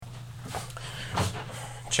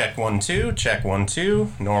check 1 2, check 1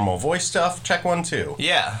 2, normal voice stuff, check 1 2.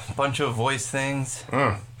 Yeah, a bunch of voice things.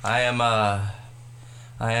 I am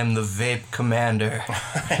the vape commander.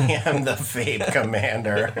 I am the vape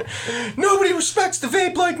commander. Nobody respects the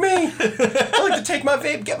vape like me. I like to take my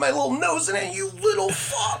vape, get my little nose in it, you little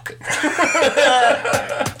fuck.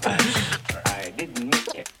 I didn't mean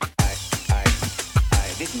it. I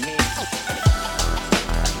didn't mean it.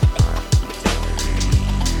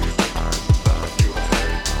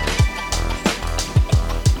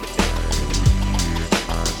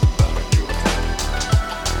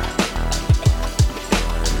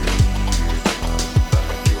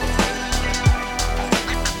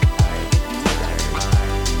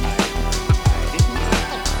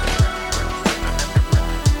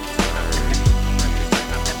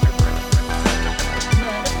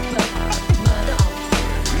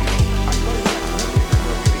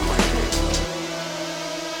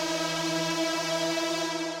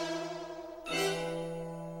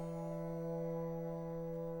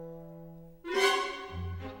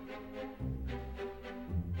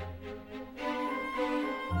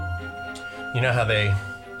 You know how they,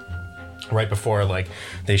 right before, like,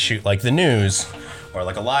 they shoot, like, the news or,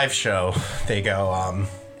 like, a live show, they go,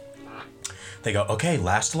 okay,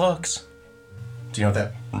 last looks. Do you know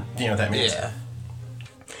what that means? Yeah.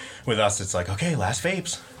 With us, it's like, okay, last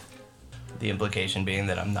vapes. The implication being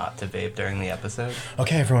that I'm not to vape during the episode.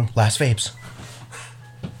 Okay, everyone, last vapes.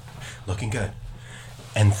 Looking good.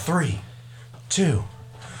 And 3, 2...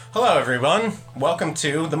 Hello, everyone. Welcome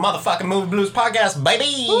to the motherfucking Movie Blues podcast,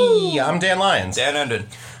 baby! Woo! I'm Dan Lyons. Dan Undon.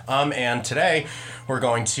 And today, we're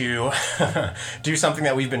going to do something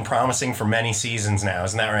that we've been promising for many seasons now.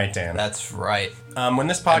 Isn't that right, Dan? That's right. When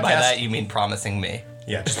this podcast... And by that, you mean promising me.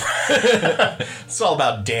 Yeah, just... It's all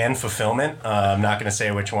about Dan fulfillment. I'm not going to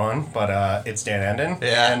say which one, but it's Dan Undon.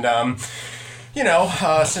 Yeah.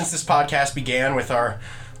 And, since this podcast began with our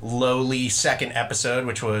lowly second episode,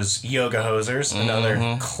 which was Yoga Hosers,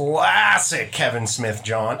 another classic Kevin Smith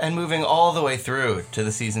jaunt. And moving all the way through to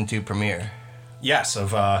the season 2 premiere. Yes, of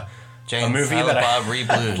Jane a movie Silent that Bob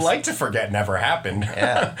Re-Blues. I'd like to forget never happened.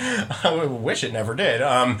 Yeah. I wish it never did.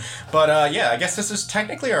 I guess this is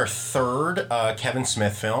technically our third Kevin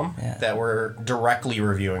Smith film that we're directly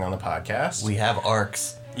reviewing on the podcast. We have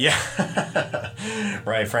arcs. Yeah.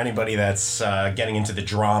 Right, for anybody that's getting into the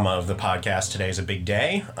drama of the podcast, today is a big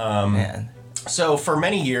day. Man. So for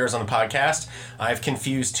many years on the podcast, I've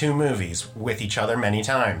confused two movies with each other many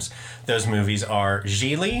times. Those movies are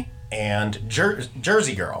GIGLI and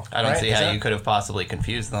Jersey Girl. I don't see how you could have possibly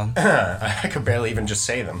confused them. I could barely even just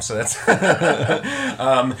say them, so that's...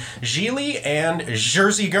 GIGLI and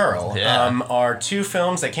Jersey Girl are two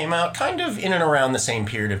films that came out kind of in and around the same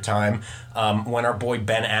period of time when our boy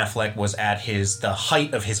Ben Affleck was at the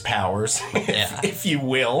height of his powers, if you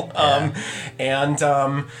will.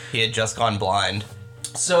 He had just gone blind.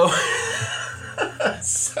 So... God,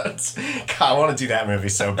 I want to do that movie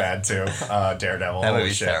so bad too. Daredevil. That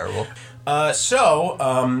movie's terrible.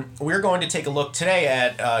 We're going to take a look today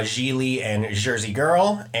at GIGLI and Jersey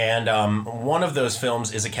Girl, and one of those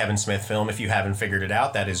films is a Kevin Smith film. If you haven't figured it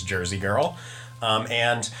out, that is Jersey Girl.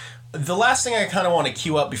 And the last thing I kind of want to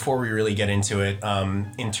cue up before we really get into it,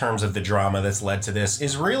 in terms of the drama that's led to this,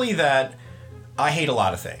 is really that I hate a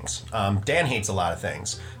lot of things. Dan hates a lot of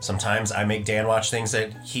things. Sometimes I make Dan watch things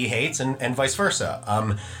that he hates and vice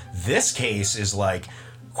versa. This case is like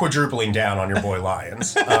quadrupling down on your boy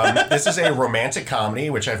Lyons. This is a romantic comedy,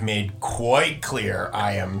 which I've made quite clear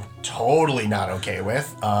I am totally not okay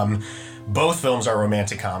with. Both films are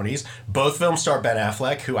romantic comedies. Both films star Ben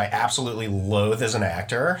Affleck, who I absolutely loathe as an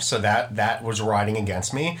actor, so that was riding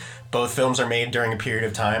against me. Both films are made during a period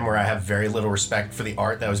of time where I have very little respect for the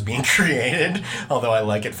art that was being created, although I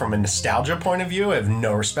like it from a nostalgia point of view. I have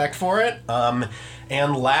no respect for it.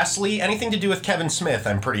 And lastly, anything to do with Kevin Smith,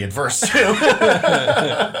 I'm pretty adverse to.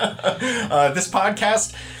 This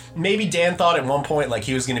podcast... Maybe Dan thought at one point like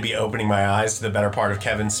he was going to be opening my eyes to the better part of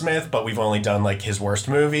Kevin Smith, but we've only done like his worst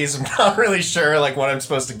movies. I'm not really sure like what I'm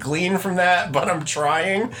supposed to glean from that, but I'm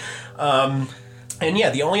trying. And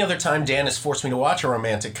yeah, the only other time Dan has forced me to watch a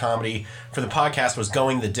romantic comedy for the podcast was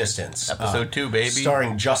Going the Distance. Episode 2, baby.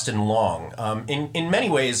 Starring Justin Long. In many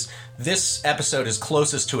ways, this episode is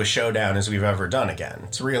closest to a showdown as we've ever done again.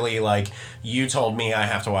 It's really like, you told me I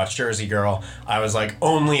have to watch Jersey Girl. I was like,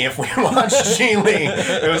 only if we watch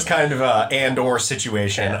GIGLI. It was kind of a and/or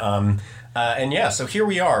situation. And yeah, so here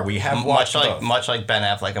we are. We have watched both. Much like Ben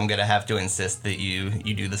Affleck, I'm gonna have to insist that you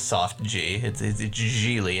do the soft G. It's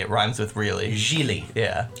GIGLI. It rhymes with really. GIGLI.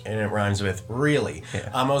 Yeah. And it rhymes with really. Yeah.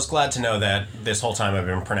 I was glad to know that this whole time I've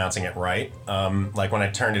been pronouncing it right. Like when I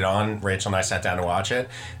turned it on, Rachel and I sat down to watch it,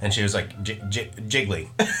 and she was like, "Jiggly."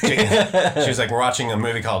 She was like, "We're watching a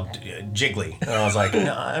movie called Jiggly," and I was like,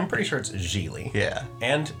 "No, I'm pretty sure it's Gigli." Yeah.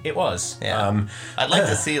 And it was. Yeah. I'd like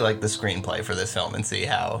to see like the screenplay for this film and see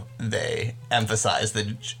how they emphasize the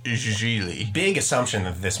Gigli. Big assumption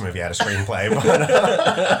that this movie had a screenplay.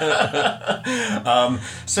 But,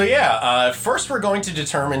 so yeah, first we're going to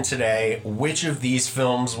determine today which of these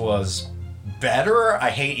films was better.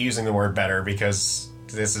 I hate using the word better because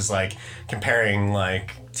this is like comparing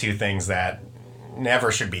like two things that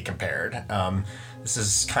never should be compared. This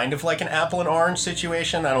is kind of like an apple and orange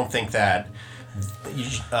situation. I don't think that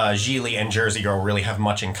Gigli and Jersey Girl really have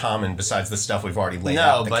much in common besides the stuff we've already laid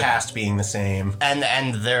out. The cast being the same,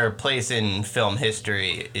 and their place in film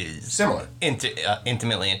history is similar,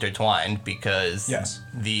 intimately intertwined because yes,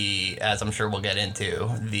 as I'm sure we'll get into,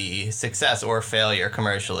 the success or failure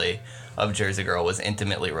commercially of Jersey Girl was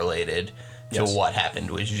intimately related to what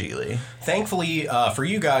happened with Gigli. Thankfully for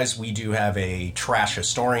you guys, we do have a trash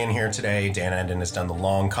historian here today. Dan Enden has done the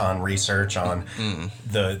long con research on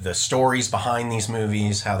the stories behind these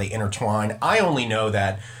movies, how they intertwine. I only know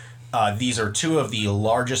that these are two of the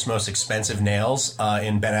largest, most expensive nails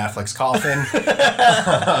in Ben Affleck's coffin.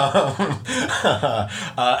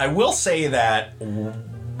 I will say that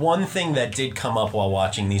one thing that did come up while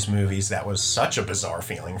watching these movies that was such a bizarre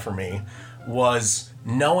feeling for me was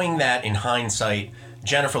knowing that in hindsight,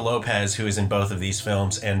 Jennifer Lopez, who is in both of these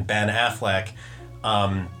films, and Ben Affleck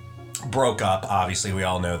broke up. Obviously, we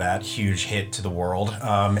all know that. Huge hit to the world.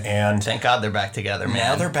 And thank God they're back together, man.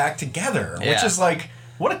 Now they're back together, which is like,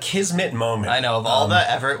 what a kismet moment. I know, of all the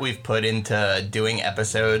effort we've put into doing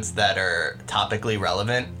episodes that are topically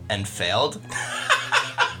relevant and failed,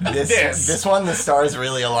 this one the stars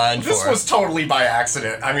really aligned for. This was totally by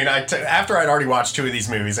accident. I mean, after I'd already watched two of these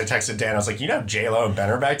movies, I texted Dan. I was like, you know, J-Lo and Ben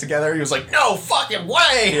are back together? He was like, no fucking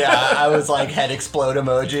way! Yeah, I was like, head explode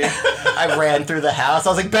emoji. I ran through the house. I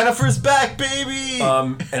was like, Bennifer's back, baby!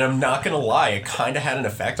 And I'm not gonna lie, it kind of had an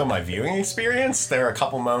effect on my viewing experience. There are a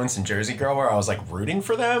couple moments in Jersey Girl where I was like rooting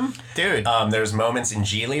for them. Dude. There's moments in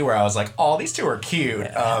Gigli where I was like, oh, these two are cute.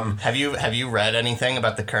 Have you read anything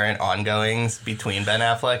about the current ongoings between Ben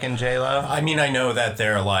Affleck and J-Lo? I mean, I know that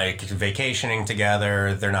they're like vacationing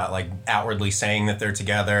together. They're not like outwardly saying that they're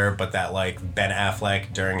together, but that like Ben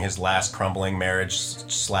Affleck during his last crumbling marriage /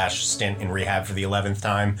 stint in rehab for the 11th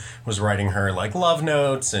time was writing her like love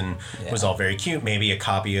notes and was all very cute. Maybe a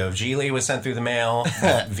copy of Gigli was sent through the mail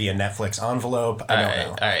via Netflix envelope. I don't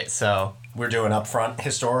know. All right, so we're doing upfront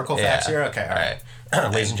historical facts here? Okay, all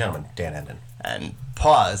right. Ladies and gentlemen, Dan Enden. And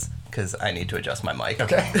pause, because I need to adjust my mic.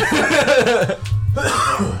 Okay.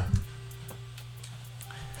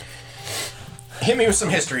 Hit me with some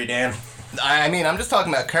history, Dan. I mean, I'm just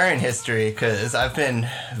talking about current history, because I've been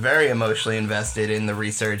very emotionally invested in the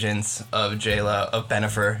resurgence of J-Lo, of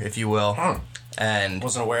Bennifer, if you will. And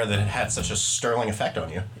wasn't aware that it had such a sterling effect on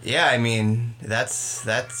you. Yeah, I mean, that's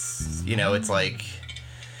you know, it's like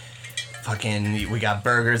fucking, we got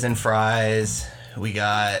burgers and fries. We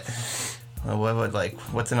got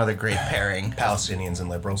what's another great pairing? Palestinians and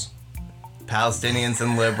liberals.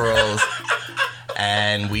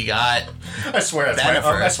 And we got I swear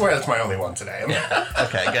that's my only one today. Yeah.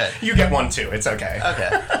 Okay, good. You get one too. It's okay.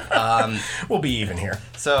 Okay. We'll be even here.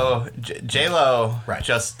 So J-Lo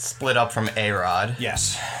just split up from A-Rod.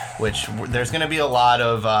 Yes. Which there's going to be a lot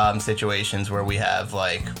of situations where we have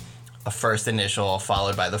like a first initial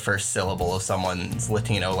followed by the first syllable of someone's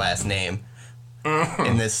Latino last name.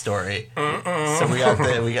 In this story. So we got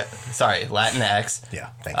Latinx. Yeah,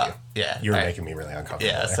 thank you. Yeah. You were making me really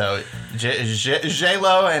uncomfortable. Yeah, so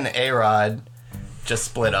J-Lo and A-Rod just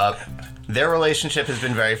split up. Their relationship has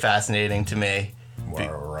been very fascinating to me.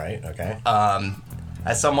 Right, okay.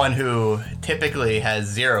 As someone who typically has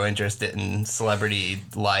zero interest in celebrity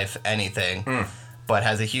life, anything, but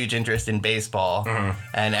has a huge interest in baseball,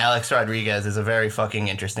 and Alex Rodriguez is a very fucking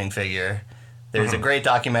interesting figure. There's a great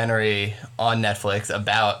documentary on Netflix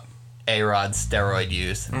about A-Rod's steroid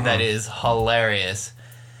use that is hilarious.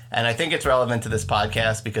 And I think it's relevant to this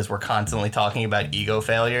podcast because we're constantly talking about ego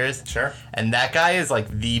failures. Sure. And that guy is like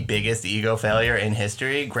the biggest ego failure in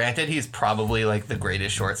history. Granted, he's probably like the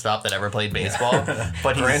greatest shortstop that ever played baseball.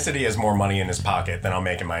 But granted, he has more money in his pocket than I'll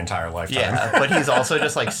make in my entire lifetime. Yeah, but he's also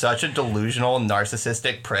just like such a delusional,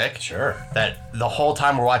 narcissistic prick. Sure. That the whole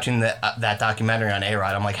time we're watching that documentary on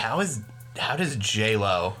A-Rod, I'm like, how does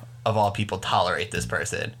J-Lo of all people, tolerate this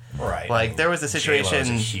person. Right. Like, there was a situation... J-Lo's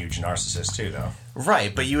a huge narcissist, too, though.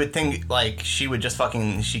 Right, but you would think, like, she would just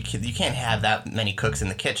fucking... You can't have that many cooks in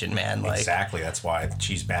the kitchen, man. Like, exactly. That's why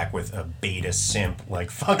she's back with a beta simp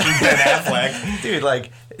like fucking Ben Affleck. Dude,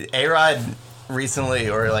 like, A-Rod recently,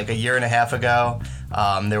 or like a year and a half ago,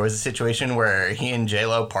 there was a situation where he and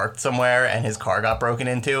J-Lo parked somewhere and his car got broken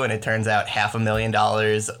into, and it turns out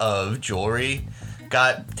 $500,000 of jewelry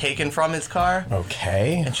got taken from his car.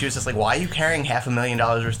 Okay. And she was just like, why are you carrying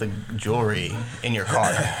 $500,000 worth of jewelry in your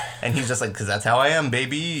car? And he's just like, because that's how I am,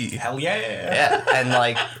 baby. Hell yeah. Yeah, and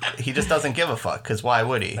like, he just doesn't give a fuck, because why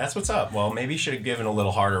would he? That's what's up. Well, maybe he should have given a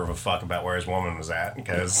little harder of a fuck about where his woman was at,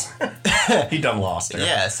 because he done lost her.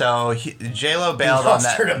 Yeah, so J-Lo bailed on Lost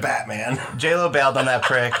that. her to Batman. J-Lo bailed on that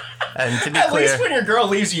prick, and to be At clear... least when your girl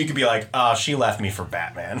leaves you, you could be like, she left me for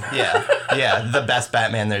Batman. Yeah, the best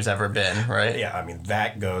Batman there's ever been, right? Yeah, I mean,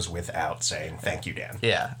 that goes without saying. Thank you, Dan.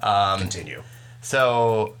 Yeah. Continue.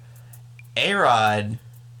 So, A-Rod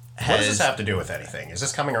has... What does this have to do with anything? Is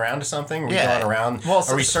this coming around to something? Are we Yeah. going around? Well,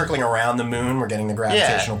 are we circling around the moon? We're getting the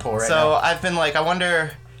gravitational pull right so now? I've been like, I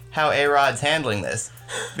wonder how A-Rod's handling this,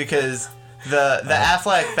 because the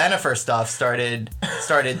Affleck Ben Affleck stuff started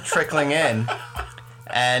trickling in,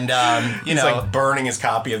 and you He's know, like burning his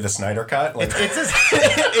copy of the Snyder Cut. Like,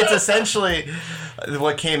 it's essentially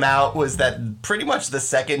what came out was that pretty much the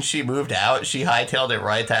second she moved out, she hightailed it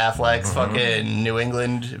right to Affleck's fucking New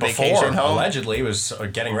England vacation home. Allegedly was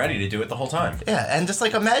getting ready to do it the whole time. Yeah, and just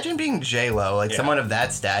like imagine being J-Lo, like someone of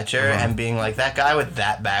that stature, and being like, that guy with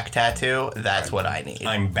that back tattoo, that's what I need.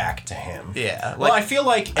 I'm back to him. Yeah. Well, Like, I feel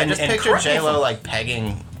like... I just picture correct me if J-Lo I'm- like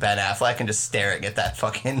pegging Ben Affleck and just staring at that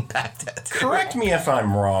fucking back tattoo. Correct me if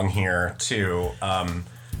I'm wrong here, too.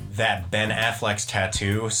 That Ben Affleck's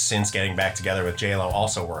tattoo, since getting back together with J-Lo,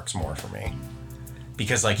 also works more for me.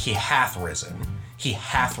 Because, like, he hath risen. He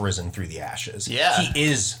hath risen through the ashes. Yeah. He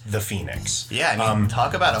is the Phoenix. Yeah, I mean,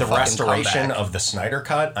 talk about a the fucking restoration comeback. of the Snyder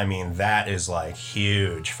Cut. I mean, that is, like,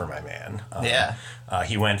 huge for my man. Yeah.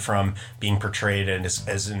 He went from being portrayed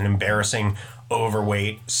as an embarrassing,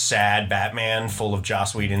 overweight, sad Batman full of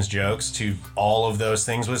Joss Whedon's jokes to all of those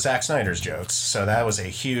things with Zack Snyder's jokes. So that was a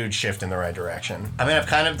huge shift in the right direction. I mean, I've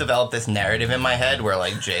kind of developed this narrative in my head where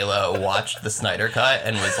like J-Lo watched the Snyder Cut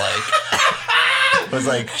and was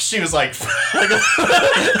like, She was like,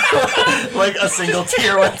 like a single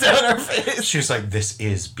tear went down her face. she was like, this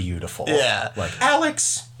is beautiful. Yeah. Like,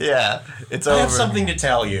 Alex, Yeah, it's I over. have something to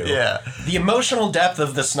tell you. Yeah. The emotional depth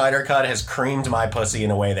of the Snyder Cut has creamed my pussy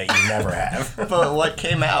in a way that you never have. But what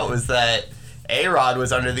came out was that A-Rod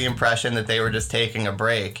was under the impression that they were just taking a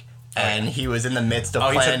break, and he was in the midst of Oh,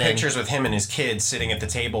 he planning. took pictures with him and his kids sitting at the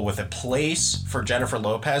table with a place for Jennifer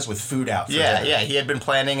Lopez with food out for Yeah, dinner. yeah, he had been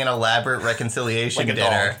planning an elaborate reconciliation Like a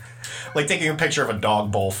dinner. dog. Like taking a picture of a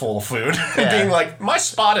dog bowl full of food and Yeah. being like, my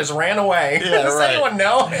spot has ran away. Yeah, Does right. anyone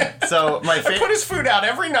know? So my I put his food out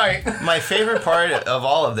every night. My favorite part of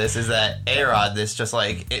all of this is that A-Rod, this just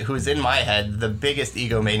like, who's in my head the biggest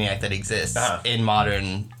egomaniac that exists in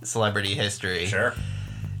modern celebrity history,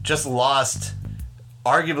 just lost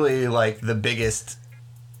arguably like the biggest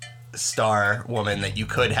star woman that you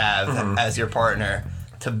could have as your partner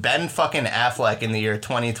to Ben fucking Affleck in the year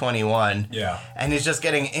 2021. Yeah. And he's just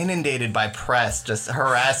getting inundated by press, just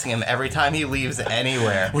harassing him every time he leaves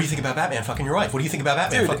anywhere. What do you think about Batman fucking your wife? What do you think about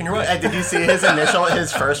Batman fucking your wife? Did you see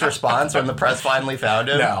his first response when the press finally found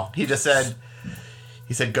him? No. He just said,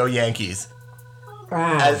 go Yankees.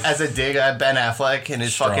 As a dig at Ben Affleck and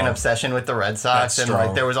his Strong. fucking obsession with the Red Sox. That's And strong.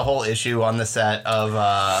 like there was a whole issue on the set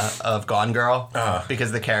of Gone Girl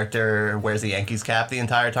because the character wears the Yankees cap the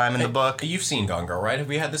entire time in the book. You've seen Gone Girl, right? Have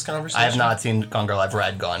we had this conversation? I have not seen Gone Girl. I've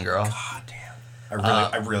read Gone Girl. God damn.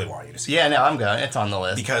 I really want you to see it. Yeah, no, I'm going. It's on the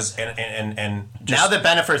list. Because, and just, Now that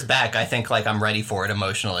Ben Affleck's back, I think like I'm ready for it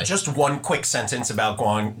emotionally. just one quick sentence about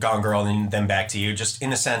Gone Girl and then back to you. Just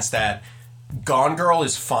in the sense that Gone Girl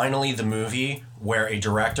is finally the movie where a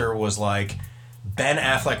director was like, Ben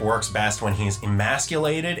Affleck works best when he's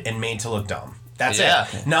emasculated and made to look dumb. That's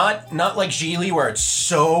it. Not like GIGLI where it's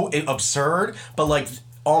so absurd, but like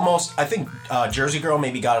almost, I think Jersey Girl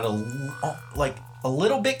maybe got it a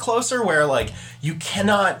little bit closer where like you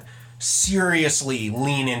cannot seriously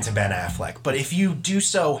lean into Ben Affleck, but if you do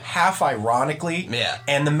so half ironically,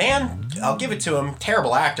 and the man, I'll give it to him,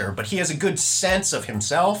 terrible actor, but he has a good sense of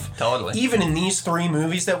himself. Totally. Even in these three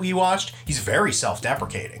movies that we watched, he's very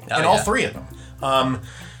self-deprecating in all three of them.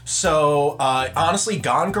 So honestly,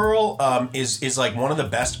 Gone Girl is like one of the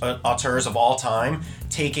best auteurs of all time,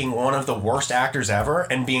 taking one of the worst actors ever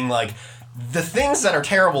and being like, the things that are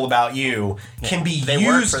terrible about you can be They used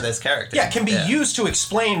work for this character. Yeah, can be used to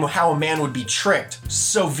explain how a man would be tricked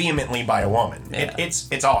so vehemently by a woman. Yeah.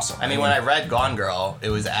 It's awesome. I mean, when I read Gone Girl, it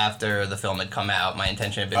was after the film had come out. My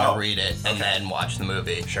intention had been to read it and then watch the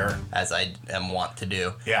movie. Sure. As I am wont to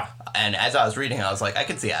do. Yeah. And as I was reading, I was like, I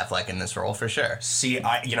could see Affleck in this role for sure. See,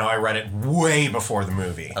 I read it way before the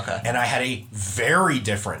movie. Okay. And I had a very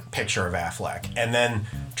different picture of Affleck. And then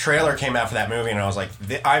trailer came out for that movie, and I was like,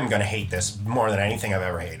 I'm going to hate this more than anything I've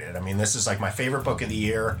ever hated. I mean, this is like my favorite book of the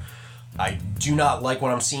year. I do not like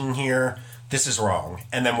what I'm seeing here. This is wrong.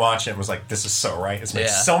 And then watched it and was like, this is so right. It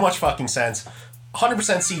makes so much fucking sense.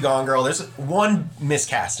 100% see Gone Girl. There's one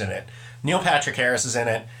miscast in it. Neil Patrick Harris is in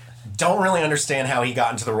it. Don't really understand how he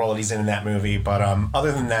got into the role that he's in that movie, but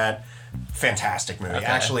other than that, fantastic movie. Okay.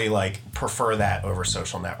 Actually, prefer that over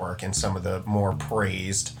Social Network and some of the more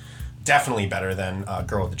praised. Definitely better than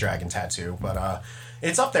Girl with the Dragon Tattoo, but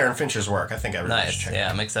it's up there in Fincher's work. I think everybody should Nice. check it Yeah,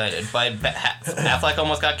 out. I'm excited. But Affleck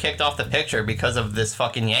almost got kicked off the picture because of this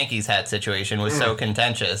fucking Yankees hat situation was so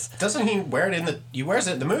contentious. Doesn't he wear it he wears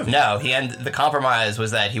it in the movie? No, the compromise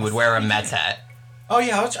was that he would wear a Mets hat. Oh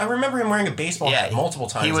yeah, I remember him wearing a baseball hat multiple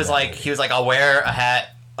times. He was like, I'll wear a hat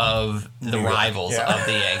of the rivals of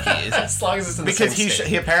the Yankees. As long as it's in the because same state.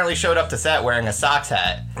 he apparently showed up to set wearing a Sox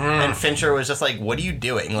hat, and Fincher was just like, "What are you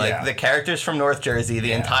doing?" Like the character's from North Jersey,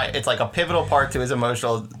 it's like a pivotal part to his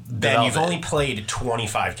emotional. Ben, you've only played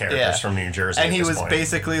 25 characters from New Jersey, and he was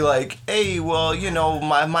basically like, "Hey, well,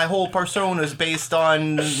 my whole persona is based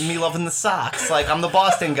on me loving the Sox. Like I'm the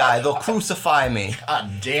Boston guy. They'll crucify me." God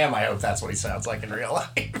damn! I hope that's what he sounds like in real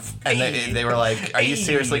life. And they were like, "Are you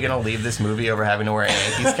seriously gonna leave this movie over having to wear a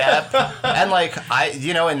Yankees cap?" And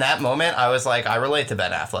in that moment, I was like, I relate to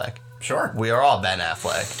Ben Affleck. Sure. We are all Ben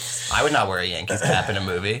Affleck. I would not wear a Yankees cap in a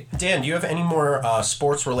movie. Dan, do you have any more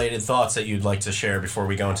sports-related thoughts that you'd like to share before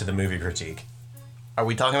we go into the movie critique? Are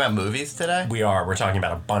we talking about movies today? We are. We're talking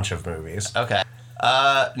about a bunch of movies. Okay.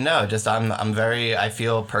 No, just I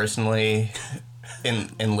feel personally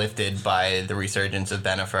enlifted by the resurgence of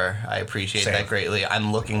Ben Affleck. I appreciate that greatly.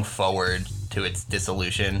 I'm looking forward to its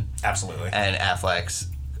dissolution. Absolutely. And Affleck's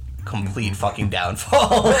complete fucking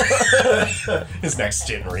downfall. His next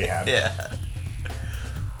stint in rehab. Yeah.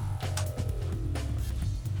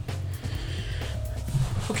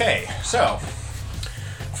 Okay, so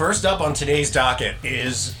first up on today's docket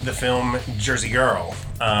is the film Jersey Girl.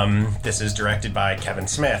 This is directed by Kevin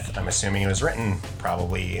Smith. I'm assuming it was written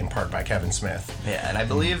probably in part by Kevin Smith. Yeah, and I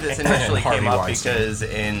believe this initially Harvey came up Weinstein. because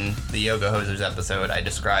in the Yoga Hosers episode, I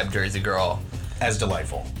described Jersey Girl As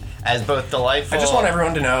delightful. as both delightful. I just want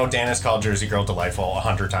everyone to know Dan has called Jersey Girl delightful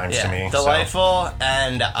 100 times to me. delightful,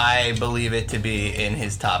 and I believe it to be in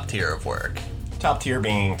his top tier of work. Top tier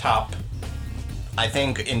being top. I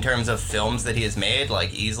think in terms of films that he has made,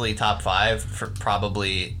 like easily top 5, for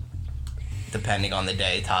probably, depending on the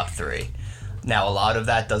day, top 3. Now, a lot of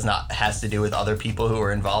that has to do with other people who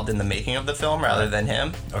were involved in the making of the film rather than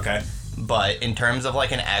him. Okay. But in terms of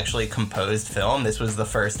like an actually composed film, this was the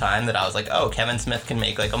first time that I was like, oh, Kevin Smith can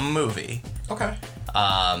make like a movie. Okay.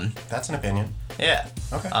 That's an opinion. Yeah.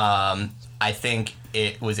 Okay. I think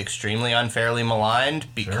it was extremely unfairly maligned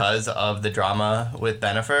because of the drama with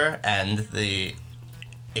Ben Affleck and the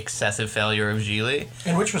excessive failure of GIGLI.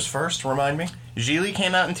 And which was first? Remind me. GIGLI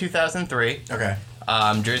came out in 2003. Okay.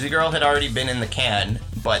 Jersey Girl had already been in the can,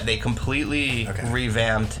 but they completely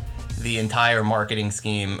revamped the entire marketing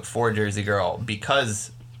scheme for Jersey Girl because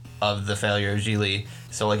of the failure of GIGLI.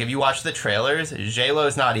 So, like, if you watch the trailers,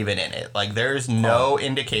 J-Lo's not even in it. Like, there's no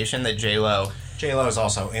indication that J-Lo is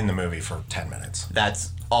also in the movie for 10 minutes.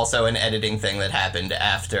 That's also an editing thing that happened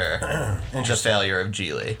after the failure of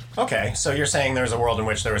GIGLI. Okay, so you're saying there's a world in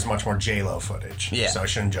which there was much more J-Lo footage. Yeah. So I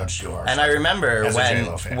shouldn't judge too harshly. And I remember As a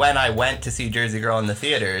J-Lo fan. when I went to see Jersey Girl in the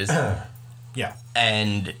theaters, Yeah.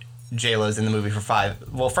 and J-Lo's in the movie for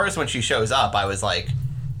 5... Well, first when she shows up, I was like,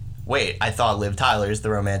 wait, I thought Liv Tyler's the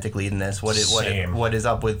romantic lead in this. What is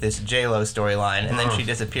up with this J-Lo storyline? And then she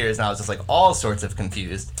disappears, and I was just like all sorts of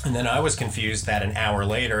confused. And then I was confused that an hour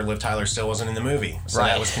later, Liv Tyler still wasn't in the movie. So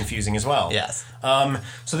that was confusing as well. Yes.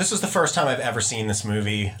 So this was the first time I've ever seen this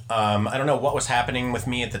movie. I don't know what was happening with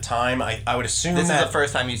me at the time. I would assume This is the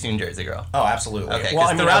first time you've seen Jersey Girl. Oh, absolutely. Okay, Well,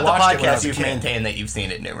 because I throughout the watched it when I was podcast, a you've kid. maintained that you've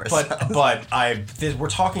seen it numerous times. But we're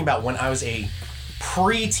talking about when I was a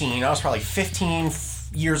preteen. I was probably 15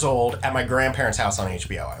 years old at my grandparents' house on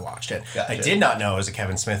HBO. I watched it. Gotcha. I did not know it was a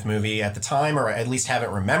Kevin Smith movie at the time, or at least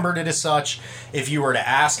haven't remembered it as such. If you were to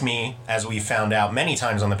ask me, as we found out many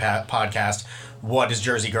times on the podcast, what is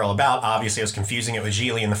Jersey Girl about? Obviously, I was confusing it with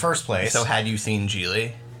GIGLI in the first place. So had you seen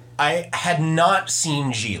GIGLI? I had not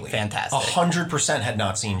seen GIGLI. Fantastic. 100% had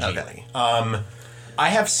not seen GIGLI. Okay. I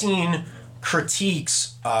have seen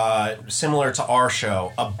critiques similar to our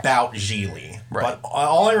show about GIGLI. Right. But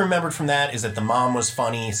all I remembered from that is that the mom was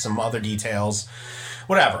funny, some other details,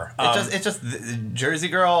 whatever. It's just Jersey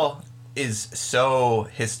Girl is so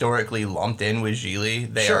historically lumped in with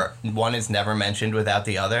GIGLI. One is never mentioned without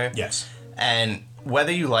the other. Yes. And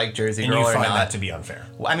whether you like Jersey And Girl you or find not, that to be unfair.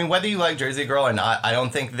 I mean, whether you like Jersey Girl or not, I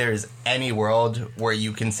don't think there's any world where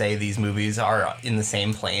you can say these movies are in the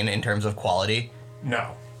same plane in terms of quality.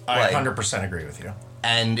 No. I 100% agree with you.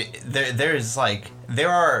 And there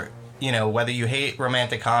are, you know, whether you hate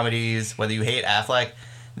romantic comedies, whether you hate Affleck,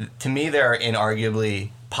 to me there are inarguably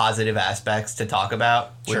positive aspects to talk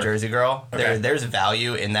about with Sure. Jersey Girl. Okay. There's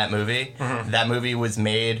value in that movie. Mm-hmm. That movie was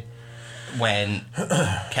made when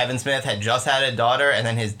Kevin Smith had just had a daughter and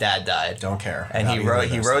then his dad died. Don't care. And about he either wrote of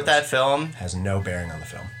those wrote things. that film. Has no bearing on the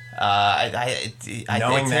film. I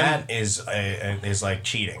Knowing think that is like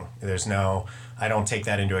cheating. There's no... I don't take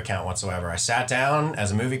that into account whatsoever. I sat down as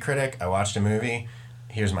a movie critic. I watched a movie.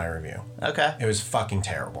 Here's my review. Okay. It was fucking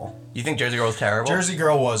terrible. You think Jersey Girl is terrible? Jersey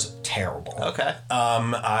Girl was terrible. Okay.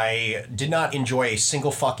 I did not enjoy a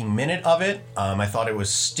single fucking minute of it. I thought it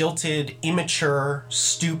was stilted, immature,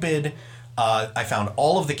 stupid. I found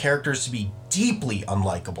all of the characters to be deeply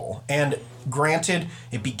unlikable. And granted,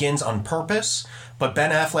 it begins on purpose, but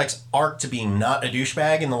Ben Affleck's arc to being not a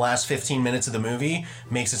douchebag in the last 15 minutes of the movie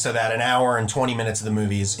makes it so that an hour and 20 minutes of the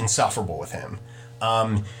movie is insufferable with him.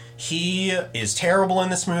 He is terrible in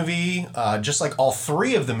this movie. Just like all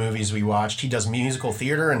three of the movies we watched, he does musical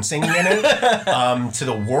theater and singing in it to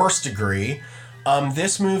the worst degree.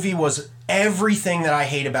 This movie was everything that I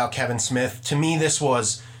hate about Kevin Smith. To me, this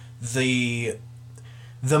was the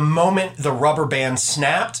moment the rubber band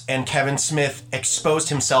snapped and Kevin Smith exposed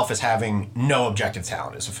himself as having no objective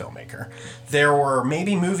talent as a filmmaker. There were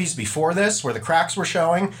maybe movies before this where the cracks were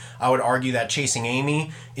showing. I would argue that Chasing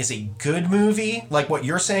Amy is a good movie, like what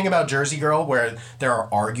you're saying about Jersey Girl, where there are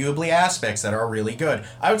arguably aspects that are really good.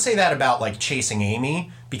 I would say that about like Chasing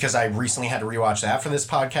Amy, because I recently had to rewatch that for this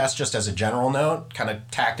podcast just as a general note, kind of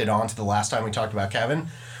tacked it on to the last time we talked about Kevin.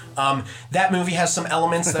 That movie has some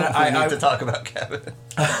elements that I need to talk about Kevin.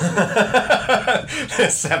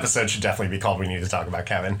 This episode should definitely be called We Need to Talk About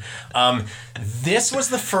Kevin. This was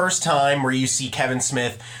the first time where you see Kevin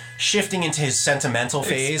Smith shifting into his sentimental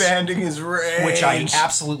phase. Expanding his range. Which I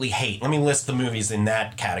absolutely hate. Let me list the movies in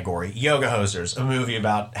that category. Yoga Hosers, a movie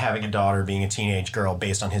about having a daughter being a teenage girl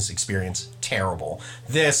based on his experience. Terrible.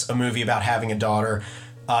 This, a movie about having a daughter.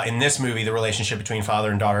 In this movie, the relationship between father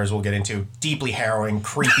and daughter, as we'll get into, deeply harrowing,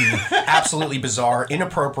 creepy, absolutely bizarre,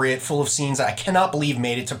 inappropriate, full of scenes that I cannot believe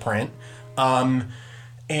made it to print.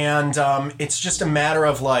 It's just a matter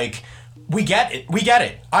of like, we get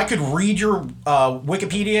it. I could read your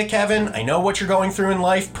Wikipedia, Kevin. I know what you're going through in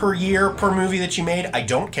life per year, per movie that you made. I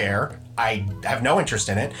don't care. I have no interest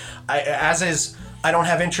in it. I don't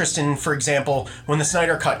have interest in, for example, when the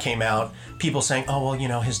Snyder Cut came out, people saying, oh, well, you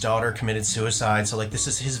know, his daughter committed suicide, so, like, this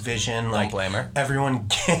is his vision. Like, don't blame her. Everyone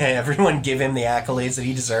give him the accolades that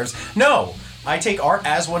he deserves. No! I take art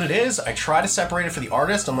as what it is. I try to separate it for the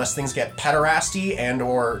artist, unless things get pederasty and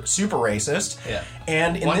or super racist. Yeah.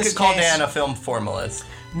 And in One this could call case, Dan a film formalist.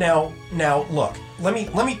 Now, look, let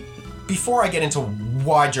me, before I get into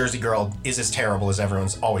why Jersey Girl is as terrible as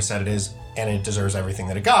everyone's always said it is, and it deserves everything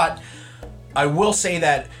that it got, I will say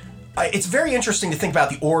that it's very interesting to think about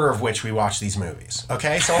the order of which we watch these movies,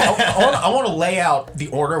 okay? So I want to lay out the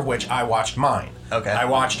order of which I watched mine. Okay. I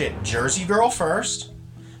watched it Jersey Girl first,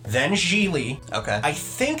 then GIGLI. Okay. I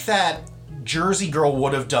think that Jersey Girl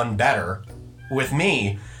would have done better with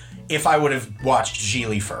me if I would have watched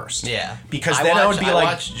GIGLI first. Yeah. Because then I would be like...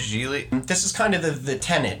 I watched GIGLI. This is kind of the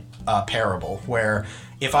Tenet parable, where...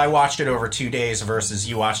 if I watched it over 2 days versus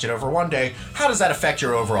you watched it over 1 day, how does that affect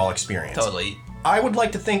your overall experience? Totally. I would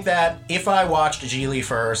like to think that if I watched GIGLI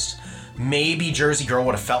first, maybe Jersey Girl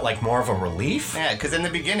would have felt like more of a relief. Yeah, because in the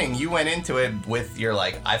beginning, you went into it with your,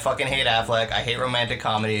 like, I fucking hate Affleck, I hate romantic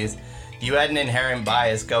comedies. You had an inherent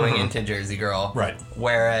bias going into Jersey Girl. Right.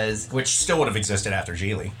 Whereas... which still would have existed after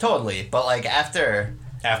GIGLI. Totally. But, like, after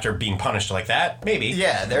being punished like that, maybe.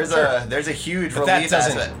 Yeah, there's a huge but relief that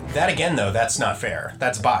aspect. That again, though, that's not fair.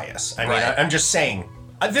 That's bias. I mean, Right. I'm just saying,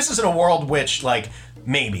 this isn't a world which, like,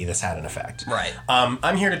 maybe this had an effect. Right.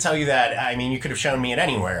 I'm here to tell you that, I mean, you could have shown me it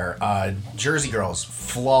anywhere. Jersey Girl's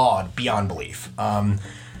flawed beyond belief.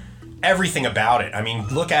 Everything about it. I mean,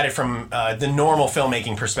 look at it from the normal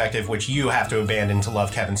filmmaking perspective, which you have to abandon to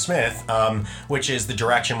love Kevin Smith, which is the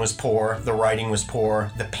direction was poor, the writing was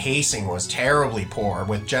poor, the pacing was terribly poor,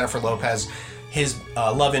 with Jennifer Lopez his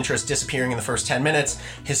love interest disappearing in the first 10 minutes,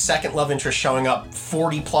 his second love interest showing up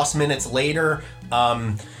 40 plus minutes later.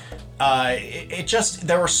 There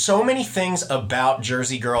were so many things about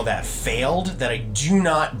Jersey Girl that failed that I do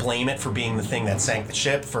not blame it for being the thing that sank the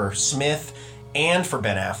ship for Smith and for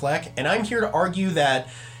Ben Affleck. And I'm here to argue that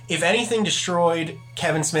if anything destroyed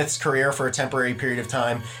Kevin Smith's career for a temporary period of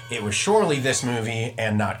time, it was surely this movie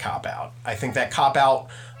and not Cop Out. I think that Cop Out,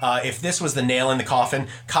 if this was the nail in the coffin,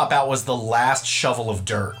 Cop Out was the last shovel of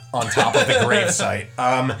dirt on top of the gravesite.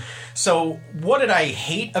 So what did I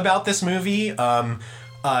hate about this movie?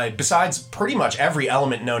 Besides pretty much every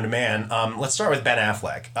element known to man, let's start with Ben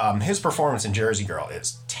Affleck. His performance in Jersey Girl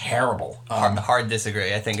is terrible. Hard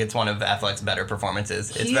disagree. I think it's one of Affleck's better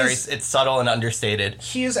performances. It's subtle and understated.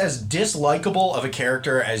 He is as dislikable of a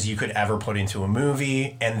character as you could ever put into a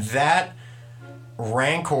movie, and that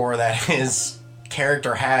rancor that his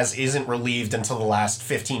character has isn't relieved until the last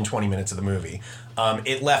 15-20 minutes of the movie.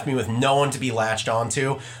 It left me with no one to be latched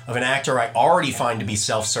onto of an actor I already find to be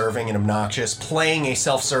self-serving and obnoxious, playing a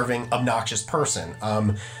self-serving, obnoxious person.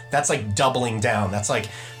 That's like doubling down. That's like,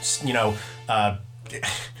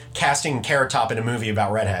 casting Carrot Top in a movie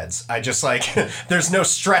about redheads. I just there's no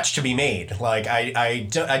stretch to be made. I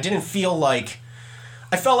didn't feel like...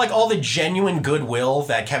 I felt like all the genuine goodwill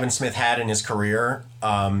that Kevin Smith had in his career,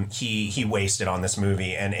 he wasted on this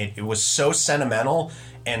movie. And it was so sentimental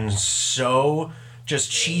and so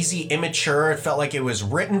just cheesy, immature. It felt like it was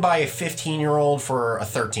written by a 15-year-old for a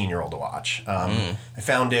 13-year-old to watch. I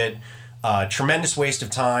found it a tremendous waste of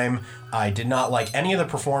time. I did not like any of the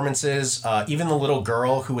performances. Even the little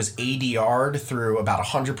girl who was ADR'd through about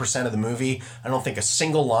 100% of the movie. I don't think a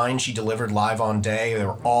single line she delivered live on day. They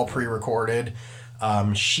were all pre-recorded.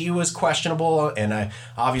 She was questionable, and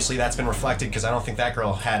obviously that's been reflected because I don't think that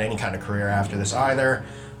girl had any kind of career after this either.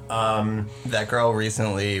 That girl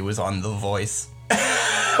recently was on The Voice.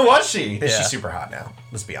 Was she? Yeah. She's super hot now.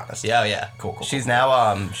 Let's be honest. Yeah. Cool. She's now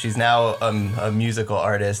a musical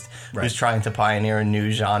artist who's trying to pioneer a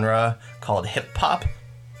new genre called hip hop.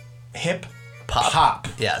 Hip pop.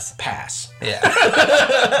 Yes. Pass. Yeah.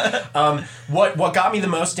 What got me the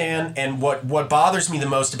most, Dan, and what bothers me the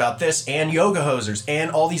most about this and Yoga Hosers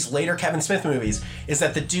and all these later Kevin Smith movies is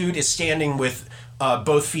that the dude is standing with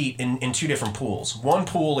both feet in two different pools. One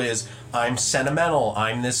pool is, I'm sentimental.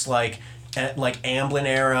 I'm this Amblin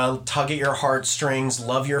era, tug at your heartstrings,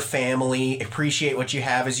 love your family, appreciate what you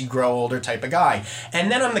have as you grow older type of guy. And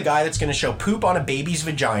then I'm the guy that's going to show poop on a baby's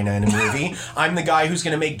vagina in a movie. I'm the guy who's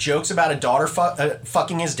going to make jokes about a daughter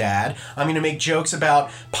fucking his dad. I'm going to make jokes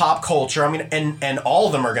about pop culture. And all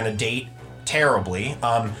of them are going to date terribly.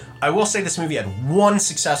 I will say this movie had one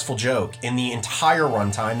successful joke in the entire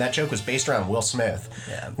runtime. That joke was based around Will Smith.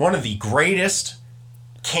 Yeah. One of the greatest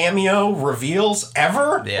cameo reveals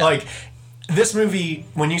ever. Yeah. This movie,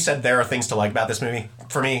 when you said there are things to like about this movie,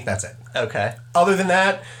 for me, that's it. Okay. Other than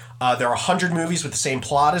that, there are 100 movies with the same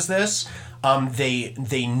plot as this. They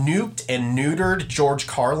nuked and neutered George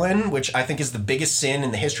Carlin, which I think is the biggest sin in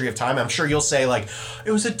the history of time. I'm sure you'll say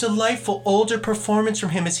it was a delightful older performance from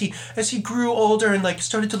him as he grew older and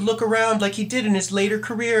started to look around like he did in his later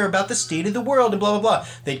career about the state of the world and blah blah blah.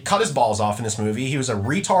 They cut his balls off in this movie. He was a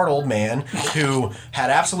retard old man who had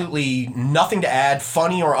absolutely nothing to add,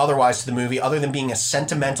 funny or otherwise, to the movie other than being a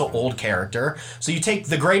sentimental old character. So you take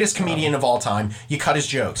the greatest comedian of all time, you cut his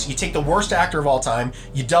jokes. You take the worst actor of all time,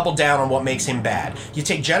 you double down on what makes him bad. You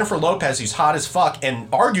take Jennifer Lopez, who's hot as fuck and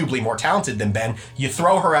arguably more talented than Ben, you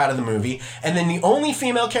throw her out of the movie, and then the only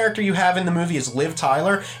female character you have in the movie is Liv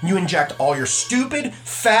Tyler. You inject all your stupid,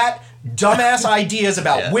 fat, dumbass ideas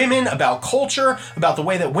about women, about culture, about the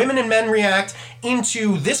way that women and men react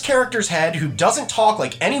into this character's head who doesn't talk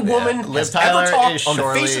like any woman has ever talked on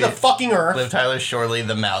the face of the fucking earth. Liv Tyler's surely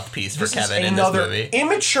the mouthpiece for Kevin in this movie.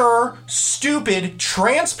 Immature, stupid,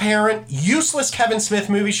 transparent, useless Kevin Smith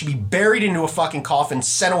movie should be buried into a fucking coffin,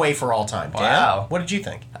 sent away for all time. Wow. Dan, what did you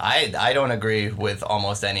think? I don't agree with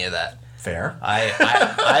almost any of that. Fair.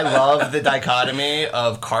 I love the dichotomy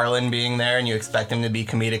of Carlin being there and you expect him to be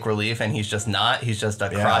comedic relief and he's just not. He's just a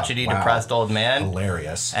crotchety, depressed old man.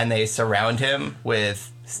 Hilarious. And they surround him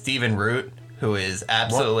with Stephen Root, who is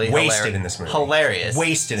absolutely wasted in this movie. Hilarious.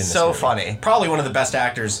 Wasted in this movie. So funny. Probably one of the best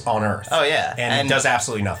actors on earth. Oh, yeah. And does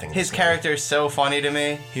absolutely nothing. His character is so funny to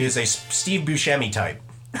me. He is a Steve Buscemi type.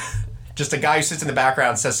 Just a guy who sits in the background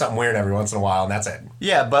and says something weird every once in a while, and that's it.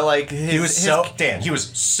 Yeah, but he was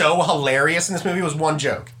so hilarious in this movie. It was one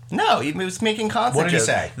joke. No, he was making constant What did he jokes.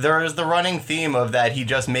 say? There is the running theme of that he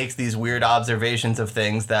just makes these weird observations of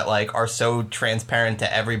things that, like, are so transparent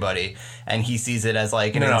to everybody, and he sees it as,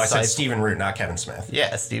 like, an No, I said insightful- Stephen Root, not Kevin Smith.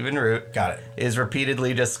 Yeah, Stephen Root. Got it. Is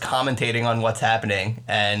repeatedly just commentating on what's happening,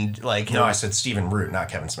 and, like... No, I said Stephen Root, not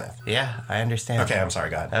Kevin Smith. Yeah, I understand. Okay, I'm sorry,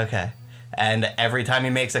 go ahead. Okay. And every time he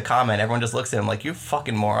makes a comment, everyone just looks at him like, you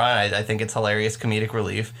fucking moron. I think it's hilarious comedic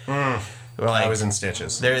relief. We're like, I was in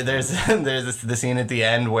stitches. there's the scene at the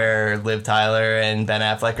end where Liv Tyler and Ben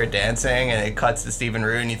Affleck are dancing, and it cuts to Stephen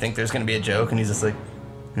Root, and you think there's going to be a joke, and he's just like,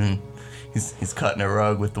 he's cutting a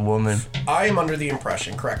rug with the woman. I am under the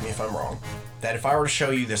impression, correct me if I'm wrong, that if I were to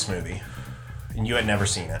show you this movie, and you had never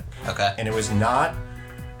seen it, Okay. and it was not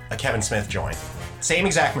a Kevin Smith joint, same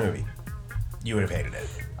exact movie, you would have hated it.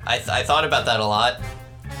 I thought about that a lot,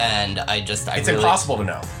 and it's It's impossible to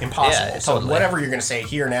know. Impossible. Yeah, so totally. whatever you're going to say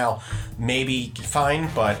here now, maybe fine,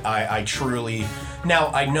 but I truly... Now,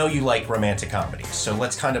 I know you like romantic comedies, so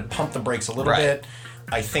let's kind of pump the brakes a little Right. bit.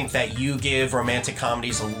 I think that you give romantic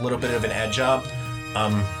comedies a little bit of an edge up.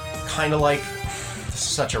 Kind of like... This is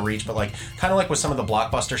such a reach, but like kind of like with some of the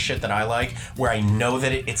blockbuster shit that I like, where I know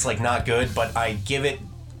that it's like not good, but I give it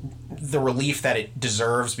the relief that it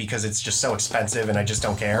deserves because it's just so expensive and I just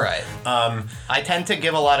don't care. Right. I tend to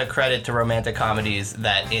give a lot of credit to romantic comedies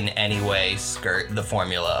that in any way skirt the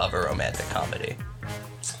formula of a romantic comedy.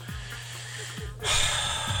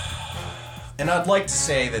 And I'd like to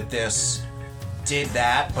say that this did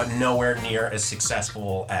that, but nowhere near as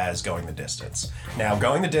successful as Going the Distance. Now,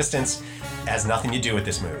 Going the Distance has nothing to do with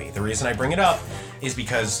this movie. The reason I bring it up is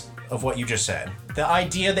because of what you just said. The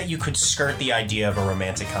idea that you could skirt the idea of a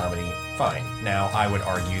romantic comedy, fine. Now, I would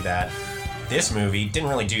argue that this movie didn't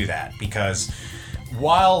really do that, because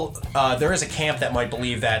while there is a camp that might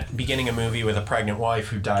believe that beginning a movie with a pregnant wife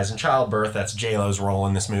who dies in childbirth, that's J-Lo's role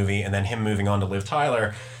in this movie, and then him moving on to Liv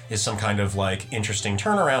Tyler is some kind of like interesting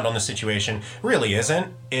turnaround on the situation, really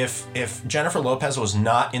isn't. If Jennifer Lopez was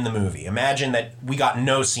not in the movie, imagine that we got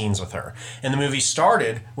no scenes with her, and the movie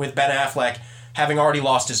started with Ben Affleck having already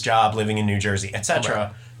lost his job, living in New Jersey, etc.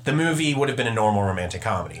 Right. The movie would have been a normal romantic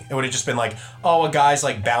comedy. It would have just been like, oh, a guy's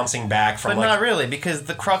like bouncing back from But like... not really, because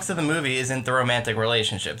the crux of the movie isn't the romantic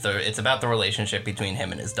relationship. It's about the relationship between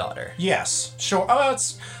him and his daughter. Yes, sure.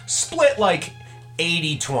 It's split like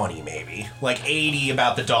 80-20 maybe. Like 80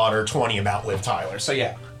 about the daughter, 20 about Liv Tyler. So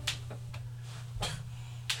yeah.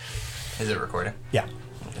 Is it recording? Yeah.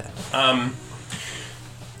 Okay.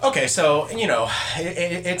 Okay, so, you know,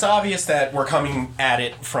 it's obvious that we're coming at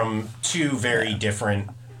it from two very different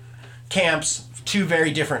camps, two very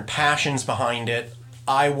different passions behind it.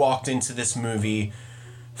 I walked into this movie,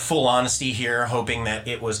 full honesty here, hoping that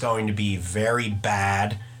it was going to be very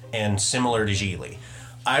bad and similar to GIGLI.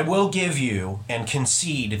 I will give you and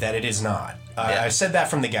concede that it is not. Yeah. I said that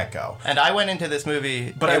from the get-go. And I went into this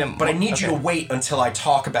movie... But I need you to wait until I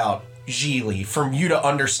talk about GIGLI for you to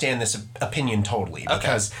understand this opinion totally.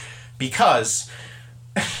 Because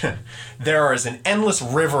there is an endless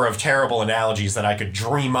river of terrible analogies that I could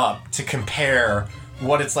dream up to compare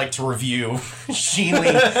what it's like to review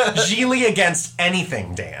GIGLI against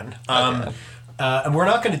anything, Dan. And we're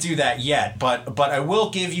not going to do that yet, but I will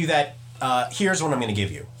give you that. Here's what I'm going to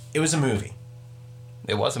give you. It was a movie.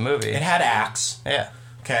 It was a movie. It had acts. Yeah.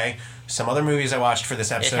 Okay. Some other movies I watched for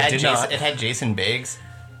this episode did not. It had Jason Biggs.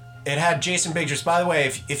 It had Jason Biggs. By the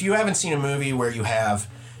way, if you haven't seen a movie where you have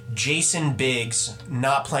Jason Biggs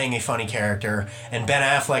not playing a funny character and Ben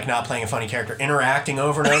Affleck not playing a funny character interacting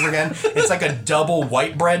over and over again, it's like a double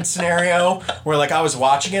white bread scenario where, like, I was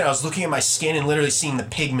watching it, I was looking at my skin and literally seeing the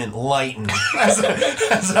pigment lighten as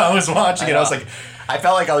I was watching it. I was like, I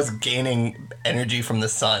felt like I was gaining energy from the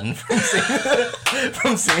sun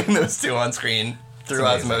from seeing those two on screen through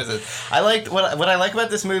osmosis. I liked what I like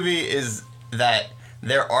about this movie is that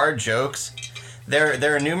there are jokes.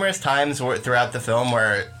 There are numerous times throughout the film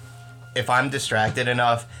where if I'm distracted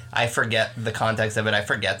enough, I forget the context of it. I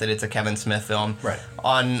forget that it's a Kevin Smith film. Right.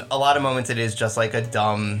 On a lot of moments, it is just like a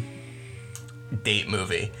dumb date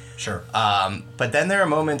movie. sure. But then there are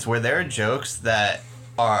moments where there are jokes that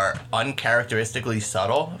are uncharacteristically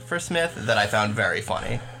subtle for Smith that I found very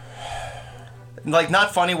funny. Like,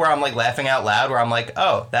 not funny where I'm, like, laughing out loud, where I'm like,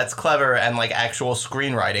 oh, that's clever, and, like, actual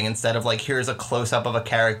screenwriting, instead of, like, here's a close-up of a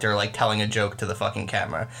character, like, telling a joke to the fucking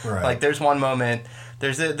camera. Right. Like, there's one moment,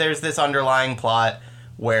 there's this underlying plot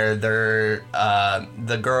where the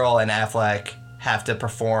girl and Affleck have to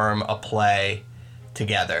perform a play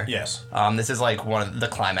together. Yes. This is like one of the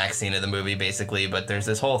climax scene of the movie, basically, but there's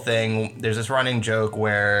this whole thing, there's this running joke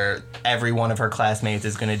where every one of her classmates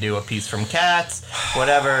is going to do a piece from Cats,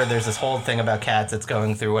 whatever. There's this whole thing about Cats that's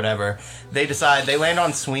going through whatever. They land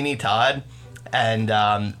on Sweeney Todd, and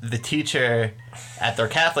the teacher at their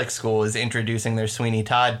Catholic school is introducing their Sweeney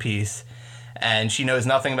Todd piece, and she knows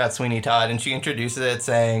nothing about Sweeney Todd, and she introduces it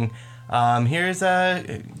saying, here's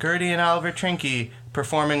Gertie and Oliver Trinke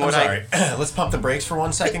performing what Let's pump the brakes for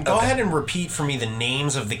 1 second. Go ahead and repeat for me the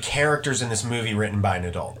names of the characters in this movie written by an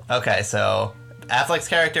adult. Okay, so Affleck's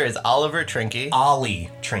character is Oliver Trinke. Ollie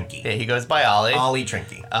Trinke. Yeah, he goes by Ollie. Ollie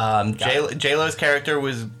Trinke. J-Lo's character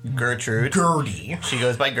was Gertrude. Gertie. She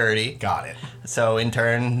goes by Gertie. Got it. So in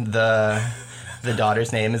turn, the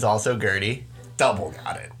daughter's name is also Gertie. Double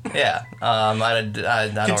got it. Yeah.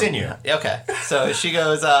 I Continue. Okay. So she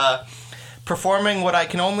goes, performing what I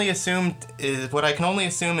can only assume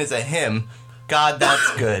is a hymn. God,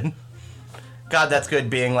 that's good. God, that's good.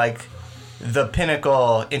 Being like the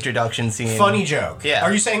pinnacle introduction scene. Funny joke. Yeah.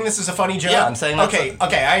 Are you saying this is a funny joke? Yeah, I'm saying that's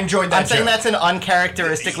okay. I enjoyed that. I'm saying that's an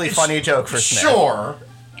uncharacteristically funny joke for Smith. Sure.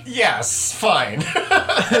 Yes. Fine.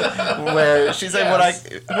 Where she's like,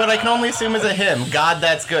 what I can only assume is a hymn. God,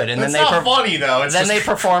 that's good. And That's then not funny though. It's then just,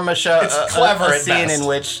 they perform a show. It's clever a at scene best. in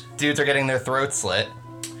which dudes are getting their throats slit.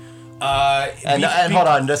 And Hold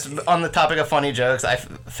on, just on the topic of funny jokes, I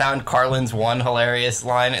found Carlin's one hilarious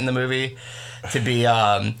line in the movie to be,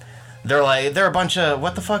 they're a bunch of,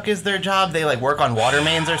 what the fuck is their job? They like work on water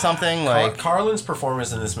mains or something? Like Carlin's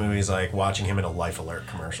performance in this movie is like watching him in a Life Alert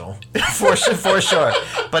commercial. for sure.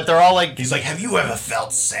 But they're all like, He's like, have you ever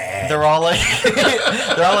felt sad? they're all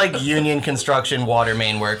like union construction water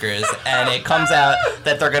main workers, and it comes out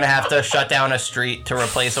that they're gonna have to shut down a street to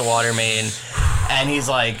replace a water main, and he's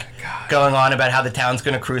like going on about how the town's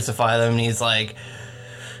gonna crucify them, and he's like,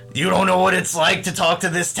 you don't know what it's like to talk to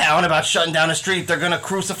this town about shutting down a street. They're gonna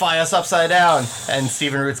crucify us upside down. And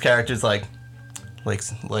Stephen Root's character's like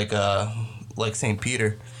St.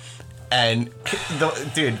 Peter. And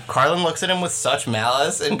dude, Carlin looks at him with such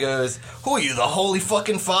malice and goes, "Who are you, the Holy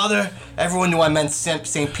fucking Father? Everyone knew I meant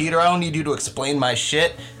St. Peter. I don't need you to explain my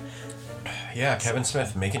shit." Yeah, Kevin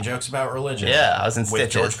Smith making jokes about religion. Yeah, I was in with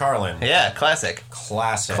stitches. George Carlin. Yeah, classic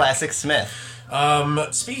Smith.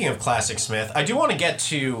 Speaking of classic Smith, I do want to get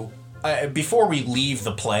to before we leave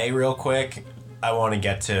the play real quick. I want to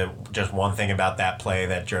get to just one thing about that play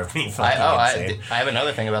that drove me fucking insane. I have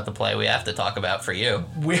another thing about the play we have to talk about for you.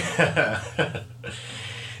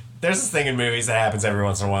 There's this thing in movies that happens every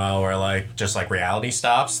once in a while where, like, just like reality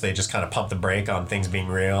stops. They just kind of pump the brake on things being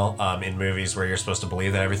real in movies where you're supposed to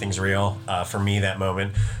believe that everything's real. For me, that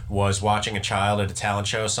moment was watching a child at a talent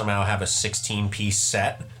show somehow have a 16-piece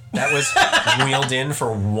set that was wheeled in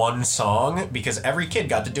for one song, because every kid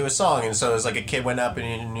got to do a song. And so it was like a kid went up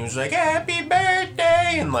and he was like, "Happy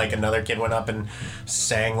birthday," and like another kid went up and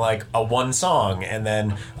sang like a one song, and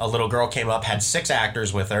then a little girl came up, had 6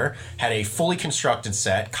 actors with her, had a fully constructed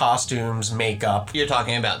set, costumes, makeup. You're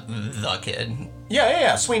talking about the kid.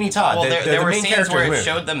 Yeah, Sweeney Todd. Well, there were main scenes character where in the it movie.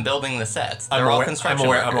 showed them building the sets. They're all construction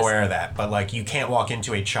workers. I'm aware of that, but like you can't walk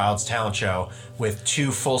into a child's talent show with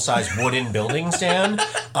 2 full-size wooden buildings, Dan,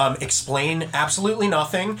 explain absolutely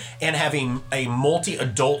nothing, and having a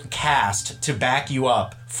multi-adult cast to back you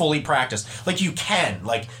up, fully practiced. Like you can.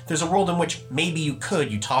 Like there's a world in which maybe you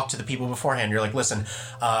could. You talk to the people beforehand. You're like, listen,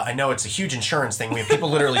 I know it's a huge insurance thing. We have people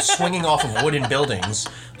literally swinging off of wooden buildings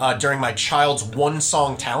during my child's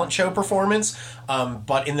one-song talent show performance.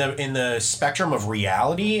 But in the spectrum of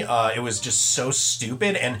reality, it was just so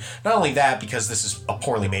stupid. And not only that, because this is a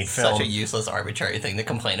poorly made film. Such a useless, arbitrary thing to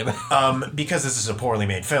complain about. Because this is a poorly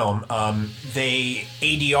made film, they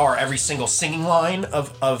ADR every single singing line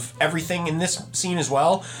of everything in this scene as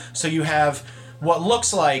well. So you have what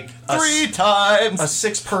looks like 3 times a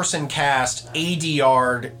 6-person cast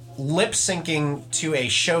ADR'd lip syncing to a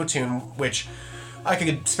show tune, which I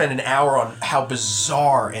could spend an hour on how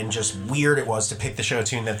bizarre and just weird it was to pick the show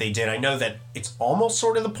tune that they did. I know that it's almost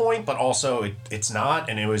sort of the point, but also it's not.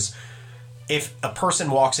 And it was, if a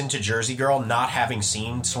person walks into Jersey Girl not having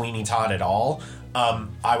seen Sweeney Todd at all,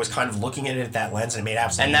 I was kind of looking at it at that lens, and it made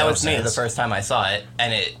absolutely no sense. And that was me the first time I saw it,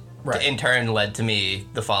 and it Right. in turn led to me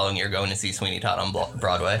the following year going to see Sweeney Todd on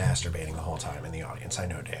Broadway. Masturbating the whole time in the audience. I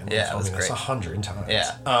know, Dan. Yeah, it was great. 100 times.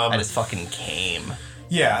 Yeah, I just fucking came.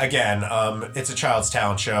 Yeah, again, it's a child's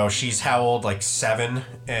talent show. She's how old? Like 7,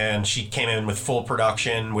 and she came in with full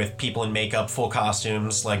production, with people in makeup, full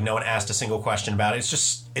costumes. Like no one asked a single question about it.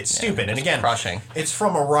 It's stupid. And again, crushing. It's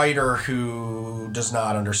from a writer who does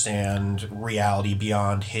not understand reality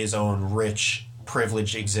beyond his own rich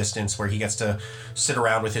privileged existence where he gets to sit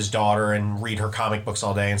around with his daughter and read her comic books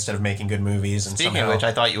all day instead of making good movies. And Speaking of which,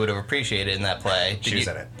 I thought you would have appreciated in that play. She was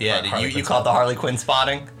in it. Yeah, Harley you Quinn's call it the Harley Quinn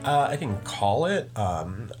spotting? I didn't call it.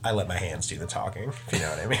 I let my hands do the talking, if you know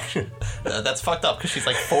what I mean. That's fucked up because she's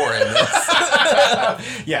like 4 in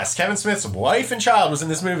this. Yes, Kevin Smith's wife and child was in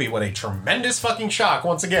this movie. What a tremendous fucking shock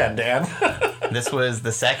once again, Dan. This was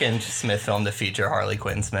the second Smith film to feature Harley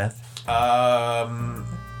Quinn Smith.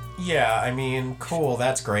 Yeah, I mean, cool,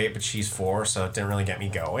 that's great, but she's 4, so it didn't really get me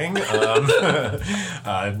going,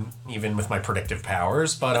 even with my predictive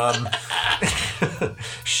powers, but,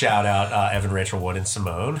 shout out, Evan Rachel Wood and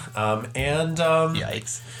Simone,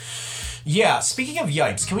 Yikes. Yeah, speaking of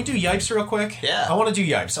yipes, can we do yipes real quick? Yeah. I want to do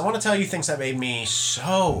yipes. I want to tell you things that made me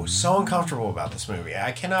so uncomfortable about this movie.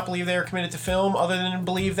 I cannot believe they were committed to film, other than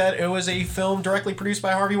believe that it was a film directly produced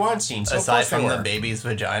by Harvey Weinstein. So aside from the baby's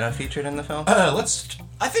vagina featured in the film?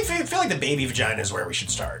 I feel like the baby vagina is where we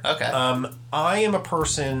should start. Okay. I am a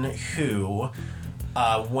person who,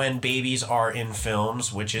 when babies are in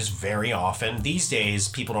films, which is very often, these days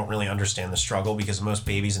people don't really understand the struggle because most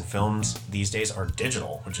babies in films these days are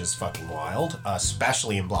digital, which is fucking wild,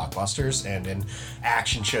 especially in blockbusters and in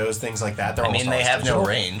action shows, things like that. They're almost they have digital. no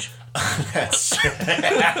range. Tell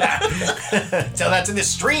that to the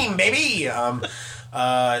stream, baby!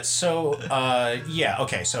 So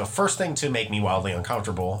first thing to make me wildly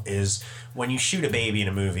uncomfortable is when you shoot a baby in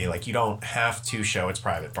a movie, like, you don't have to show its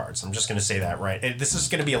private parts. I'm just going to say that right. This is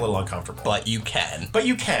going to be a little uncomfortable. But you can. Like,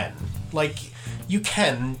 you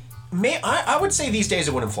can. I would say these days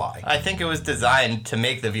it wouldn't fly. I think it was designed to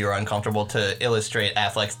make the viewer uncomfortable to illustrate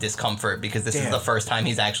Affleck's discomfort because this is the first time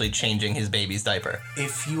he's actually changing his baby's diaper.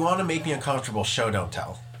 If you want to make me uncomfortable, show, don't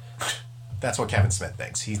tell. That's what Kevin Smith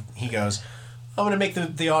thinks. He goes, I'm going to make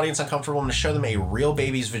the audience uncomfortable. I'm going to show them a real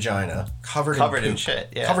baby's vagina covered in poop. In shit,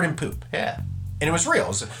 yeah. Covered in poop. Yeah. And it was real. It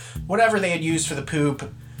was whatever they had used for the poop,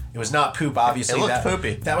 it was not poop, obviously. It looked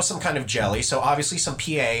poopy. That was some kind of jelly. So obviously some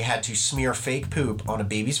PA had to smear fake poop on a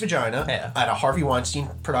baby's vagina at a Harvey Weinstein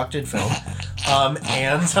produced film.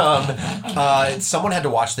 Someone had to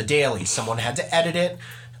watch the daily. Someone had to edit it.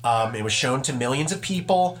 It was shown to millions of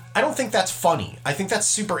people. I don't think that's funny. I think that's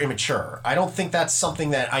super immature. I don't think that's something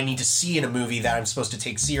that I need to see in a movie that I'm supposed to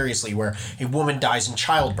take seriously where a woman dies in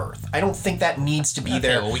childbirth. I don't think that needs to be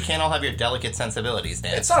there. Well, we can't all have your delicate sensibilities,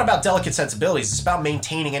 Dan. It's not about delicate sensibilities. It's about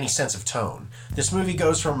maintaining any sense of tone. This movie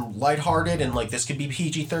goes from lighthearted and, like, this could be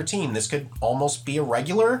PG-13. This could almost be a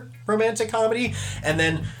regular romantic comedy. And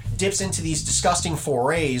then dips into these disgusting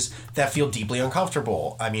forays that feel deeply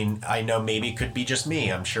uncomfortable. I mean, I know maybe it could be just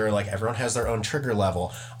me. I'm sure, like, everyone has their own trigger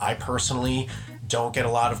level. I personally don't get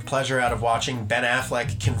a lot of pleasure out of watching Ben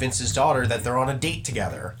Affleck convince his daughter that they're on a date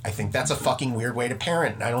together. I think that's a fucking weird way to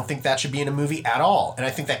parent. I don't think that should be in a movie at all. And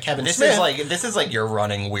I think that Kevin Smith... This is like your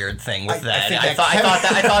running weird thing with that.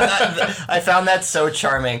 I found that so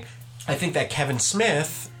charming. I think that Kevin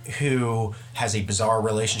Smith, who has a bizarre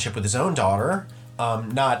relationship with his own daughter...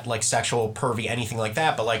 not like sexual, pervy, anything like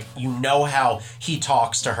that, but like, you know how he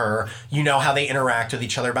talks to her, you know how they interact with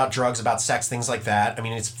each other about drugs, about sex, things like that. I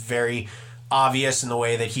mean, it's very obvious in the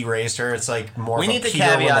way that he raised her. It's like more of a peer relationship. We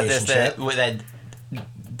need to caveat this that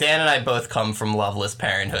Dan and I both come from loveless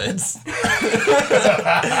parenthoods.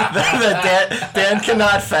 Dan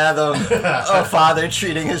cannot fathom a father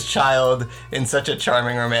treating his child in such a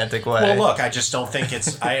charming, romantic way. Well, look, I just don't think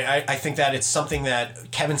it's... I think that it's something that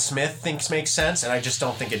Kevin Smith thinks makes sense, and I just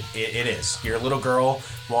don't think it is. Your little girl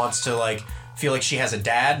wants to, like... feel like she has a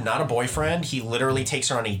dad, not a boyfriend. He literally takes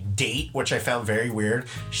her on a date, which I found very weird.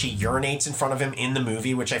 She urinates in front of him in the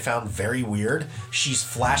movie, which I found very weird. She's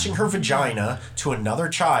flashing her vagina to another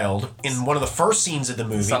child in one of the first scenes of the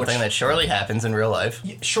movie. Something that surely happens in real life.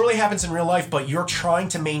 Surely happens in real life, but you're trying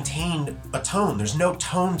to maintain a tone. There's no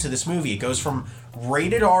tone to this movie. It goes from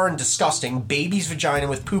rated R and disgusting, baby's vagina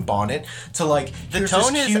with poop on it, to like, the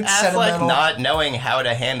tone is Affleck not knowing how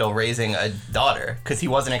to handle raising a daughter because he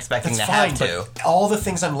wasn't expecting have to. But all the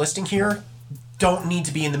things I'm listing here don't need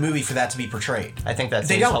to be in the movie for that to be portrayed. I think that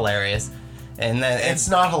seems hilarious. And then it's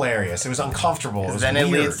not hilarious. It was uncomfortable. It was then weird.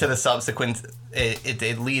 It leads to the subsequent.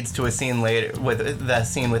 It leads to a scene later with the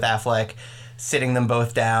scene with Affleck sitting them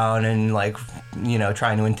both down and, like, you know,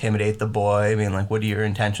 trying to intimidate the boy, being like, what are your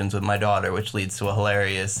intentions with my daughter, which leads to a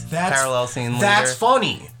hilarious parallel scene later. That's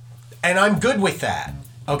funny. And I'm good with that,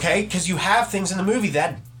 okay? Because you have things in the movie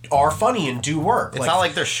that are funny and do work. It's not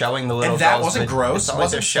like they're showing the little girl's... And that wasn't gross. It's not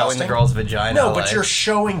like they're showing the girl's vagina. No, but you're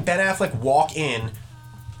showing Ben Affleck walk in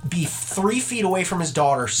be 3 feet away from his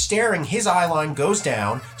daughter, staring, his eye line goes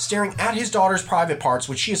down, staring at his daughter's private parts,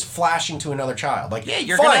 which she is flashing to another child. Like, Yeah,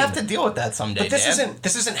 you're fine. gonna have to deal with that someday. But this Dan.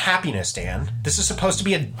 isn't happiness, Dan. This is supposed to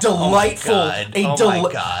be a delightful, my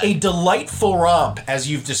God. a delightful romp, as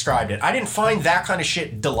you've described it. I didn't find that kind of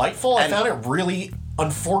shit delightful. I found it really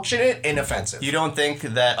unfortunate and offensive. You don't think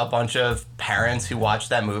that a bunch of parents who watched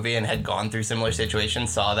that movie and had gone through similar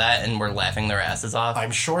situations saw that and were laughing their asses off? I'm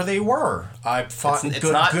sure they were. I thought It's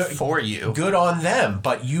not for you. Good on them,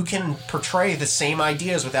 but you can portray the same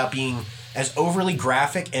ideas without being as overly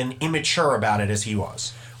graphic and immature about it as he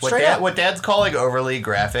was. What Dad's calling overly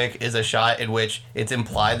graphic is a shot in which it's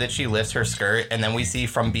implied that she lifts her skirt, and then we see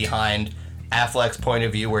from behind Affleck's point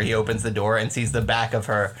of view where he opens the door and sees the back of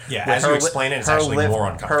her. Yeah, with as you explain it, it's actually more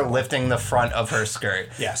uncomfortable. Her lifting the front of her skirt.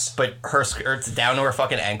 Yes. But her skirt's down to her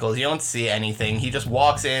fucking ankles. You don't see anything. He just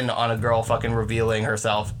walks in on a girl fucking revealing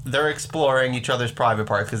herself. They're exploring each other's private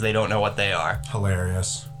parts because they don't know what they are.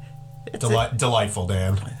 Hilarious. Delightful,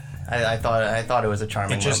 Dan. I thought it was a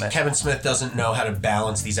charming moment. Kevin Smith doesn't know how to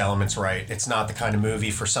balance these elements right. It's not the kind of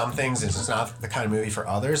movie for some things, it's not the kind of movie for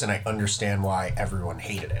others, and I understand why everyone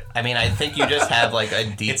hated it. I mean, I think you just have like a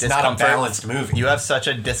deep It's discomfort. not a balanced movie. You have such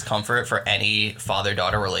a discomfort for any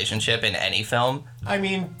father-daughter relationship in any film. I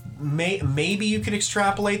mean, maybe you could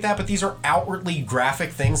extrapolate that, but these are outwardly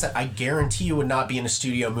graphic things that I guarantee you would not be in a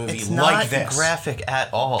studio movie It's like not this. graphic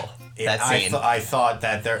at all. That scene. I thought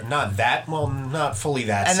that they're not fully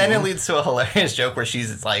that And scene. then it leads to a hilarious joke where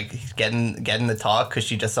she's like getting the talk because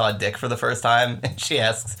she just saw a dick for the first time, and she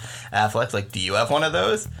asks Affleck, like, "Do you have one of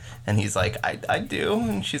those?" And he's like, "I do."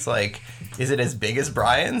 And she's like, "Is it as big as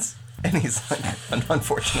Brian's?" And he's like,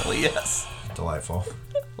 "Unfortunately, yes." Delightful.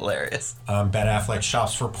 Hilarious. Ben Affleck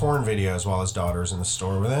shops for porn videos while his daughter's in the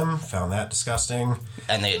store with him. Found that disgusting.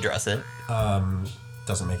 And they address it.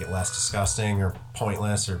 Doesn't make it less disgusting or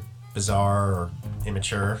pointless or bizarre or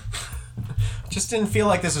immature. Just didn't feel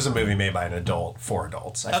like this was a movie made by an adult for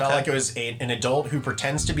adults. I felt like it was an adult who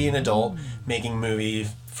pretends to be an adult making a movie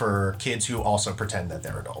for kids who also pretend that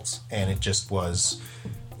they're adults. And it just was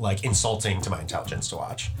like insulting to my intelligence to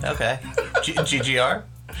watch. Okay. GGR?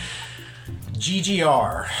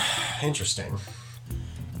 GGR. Interesting.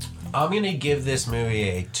 I'm going to give this movie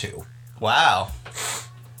a 2. Wow.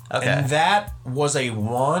 Okay. And that was a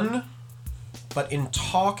 1, but in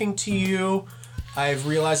talking to you, I've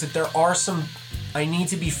realized that there are some... I need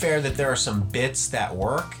to be fair that there are some bits that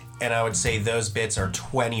work, and I would say those bits are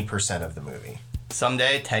 20% of the movie.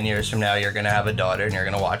 Someday, 10 years from now, you're going to have a daughter and you're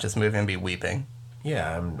going to watch this movie and be weeping.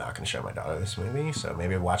 Yeah, I'm not going to show my daughter this movie, so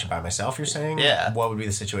maybe I'd watch it by myself, you're saying? Yeah. What would be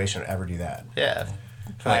the situation to ever do that? Yeah.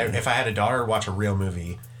 If I had a daughter, watch a real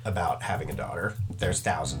movie about having a daughter. There's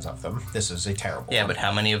thousands of them. This is a terrible Yeah, one. but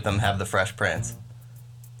how many of them have the Fresh Prince?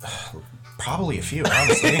 Probably a few,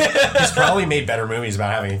 honestly. He's probably made better movies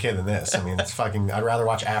about having a kid than this. I mean, it's fucking... I'd rather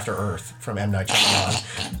watch After Earth from M. Night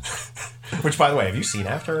Shyamalan. Which, by the way, have you seen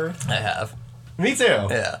After Earth? I have. Me too.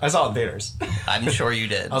 Yeah. I saw it in theaters. I'm sure you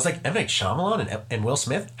did. I was like, M. Night Shyamalan and Will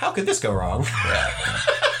Smith? How could this go wrong? Yeah.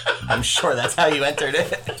 I'm sure that's how you entered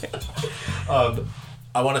it.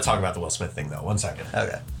 I want to talk about the Will Smith thing, though. 1 second.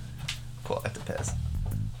 Okay. Cool, I have to piss.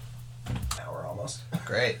 Hour almost.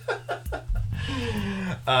 Great.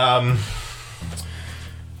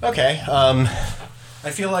 Okay. I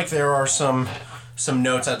feel like there are some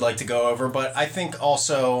notes I'd like to go over, but I think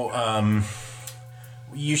also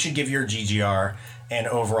you should give your GGR and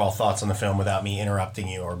overall thoughts on the film without me interrupting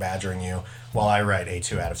you or badgering you while I write a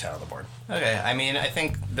 2 out of 10 on the board. Okay, I mean, I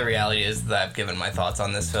think the reality is that I've given my thoughts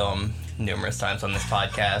on this film numerous times on this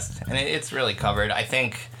podcast, and it's really covered. I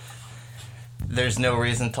think there's no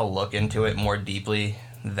reason to look into it more deeply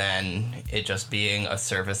than it just being a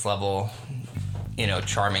surface level,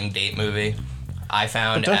 charming date movie. I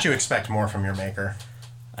found... But don't you expect more from your maker?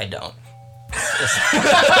 I don't.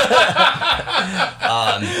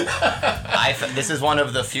 This is one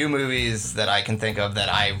of the few movies that I can think of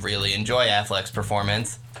that I really enjoy Affleck's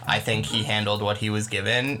performance. I think he handled what he was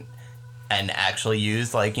given and actually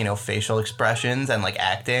used facial expressions and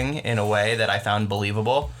acting in a way that I found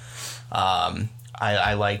believable.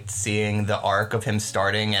 I liked seeing the arc of him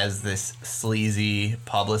starting as this sleazy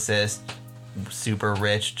publicist, super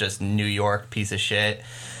rich, just New York piece of shit,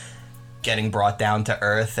 getting brought down to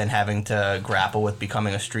earth and having to grapple with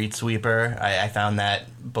becoming a street sweeper. I found that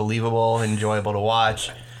believable, enjoyable to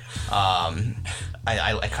watch.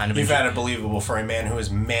 I kind of... You found it believable for a man who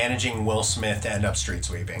is managing Will Smith to end up street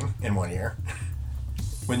sweeping in 1 year.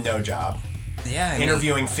 With no job. Yeah,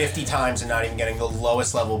 Interviewing 50 times and not even getting the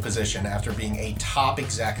lowest level position after being a top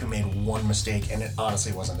exec who made one mistake, and it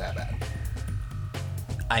honestly wasn't that bad.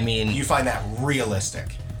 I mean... You find that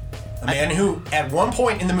realistic. A man who, at one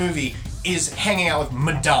point in the movie, is hanging out with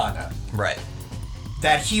Madonna. Right.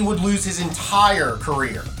 That he would lose his entire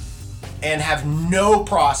career and have no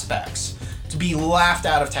prospects to be laughed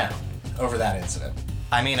out of town over that incident.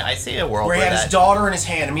 I mean, I see a world where he had that... his daughter in his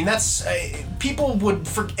hand. I mean, that's... people would...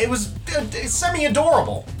 It was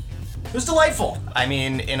semi-adorable. It was delightful. I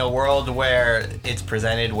mean, in a world where it's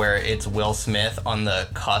presented where it's Will Smith on the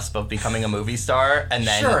cusp of becoming a movie star, and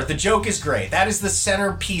then... Sure, the joke is great. That is the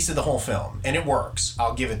centerpiece of the whole film, and it works.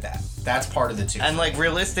 I'll give it that. That's part of the two. And, like,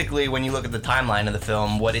 realistically, when you look at the timeline of the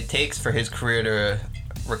film, what it takes for his career to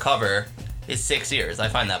recover is 6 years. I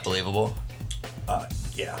find that believable.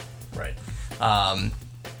 Yeah, right.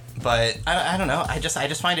 But I don't know. I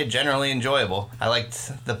just find it generally enjoyable. I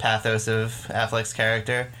liked the pathos of Affleck's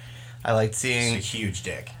character. I liked seeing... He's a huge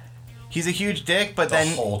dick. He's a huge dick, but the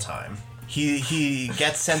whole time. He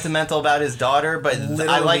gets sentimental about his daughter, but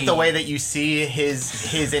I like the way that you see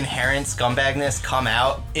his inherent scumbagness come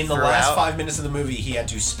out. In the last 5 minutes of the movie, he had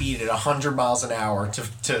to speed at 100 miles an hour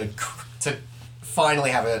to finally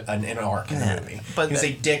have an arc in the movie. But he was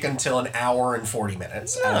a dick until an hour and 40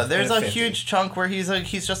 minutes. No, there's a huge chunk where he's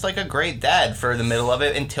just like a great dad for the middle of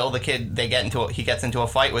it until he gets into a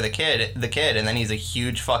fight with the kid, and then he's a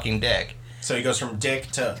huge fucking dick. So he goes from dick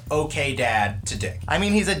to okay dad to dick. I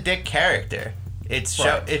mean, he's a dick character. It's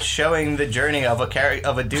showing the journey of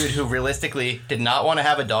a dude who realistically did not want to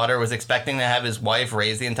have a daughter, was expecting to have his wife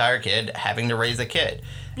raise the entire kid, having to raise a kid,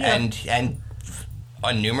 and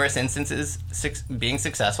on numerous instances being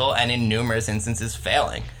successful, and in numerous instances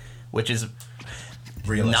failing, which is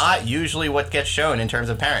not usually what gets shown in terms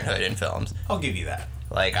of parenthood in films. I'll give you that.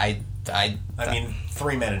 Like I mean,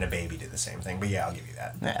 3 Men and a Baby did the same thing, but yeah, I'll give you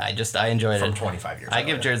that. I enjoyed it. From 25 years I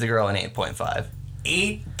give Jersey Girl an 8.5.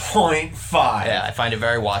 8.5. Yeah, I find it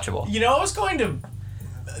very watchable. You know, I was going to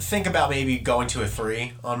think about maybe going to a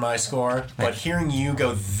 3 on my score, but hearing you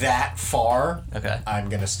go that far, I'm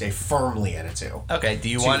going to stay firmly at a 2. Okay, do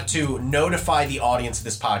you want to notify the audience of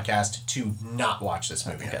this podcast to not watch this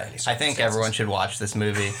movie? Okay. I think everyone should watch this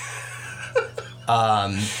movie.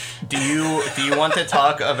 Do you want to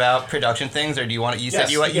talk about production things, or do you want to, you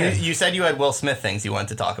said you had Will Smith things you wanted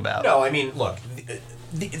to talk about? No, I mean, look,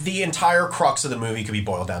 the entire crux of the movie could be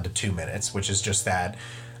boiled down to 2 minutes, which is just that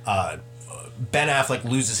Ben Affleck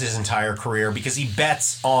loses his entire career because he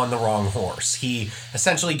bets on the wrong horse. He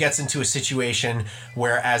essentially gets into a situation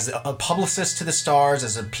where, as a publicist to the stars,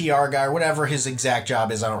 as a PR guy, or whatever his exact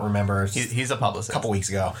job is, I don't remember. He's a publicist. A couple weeks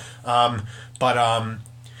ago.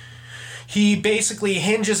 He basically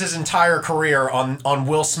hinges his entire career on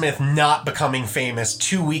Will Smith not becoming famous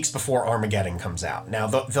 2 weeks before Armageddon comes out. Now,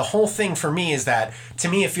 the whole thing for me is that, to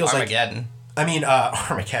me, it feels Armageddon.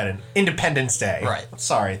 Armageddon. Independence Day. Right.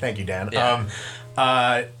 Sorry. Thank you, Dan. Yeah.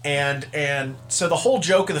 And so the whole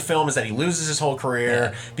joke of the film is that he loses his whole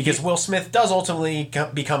career because Will Smith does ultimately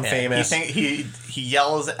become famous. He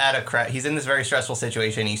yells at a crowd. He's in this very stressful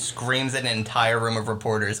situation. He screams at an entire room of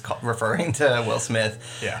reporters referring to Will Smith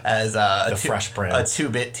as the Fresh Prince, a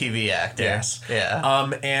 2-bit TV actor. Yes.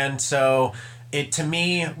 Yeah. And so it, to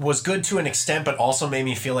me, was good to an extent, but also made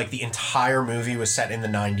me feel like the entire movie was set in the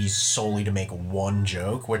 90s solely to make one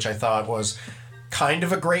joke, which I thought was kind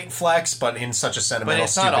of a great flex, but in such a sentimental, but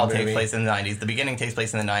it's not all movie. takes place in the 90s. The beginning takes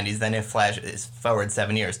place in the 90s, then it flashes forward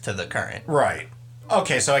 7 years to the current. Right.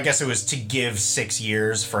 Okay, so I guess it was to give 6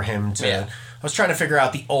 years for him to... Yeah. I was trying to figure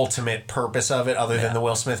out the ultimate purpose of it other than the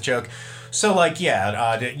Will Smith joke. So, like,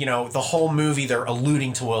 the whole movie, they're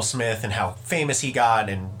alluding to Will Smith and how famous he got,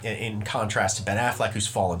 and in contrast to Ben Affleck, who's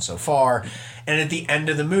fallen so far. And at the end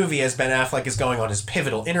of the movie, as Ben Affleck is going on his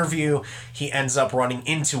pivotal interview, he ends up running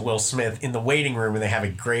into Will Smith in the waiting room, and they have a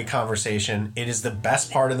great conversation. It is the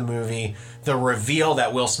best part of the movie. The reveal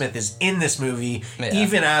that Will Smith is in this movie,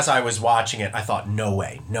 even as I was watching it, I thought, no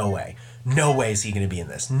way is he going to be in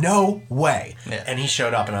this. No way. Yeah. And he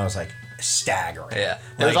showed up, and I was like, staggering. Yeah.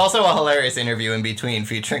 There's also a hilarious interview in between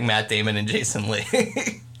featuring Matt Damon and Jason Lee.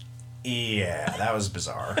 Yeah, that was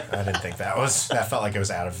bizarre. I didn't think that felt like it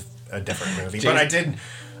was out of a different movie. But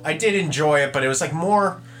I did enjoy it, but it was like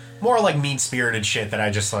more like mean-spirited shit that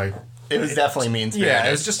I just like... It was definitely mean-spirited. Yeah,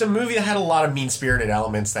 it was just a movie that had a lot of mean-spirited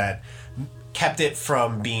elements that kept it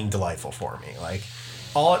from being delightful for me. Like,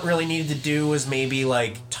 all it really needed to do was maybe,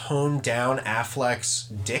 like, tone down Affleck's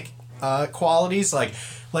dick qualities. Like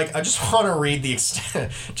I just want to read the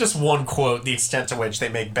extent, just one quote, the extent to which they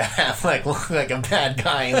make Ben Affleck look like a bad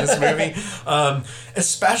guy in this movie.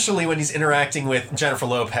 Especially when he's interacting with Jennifer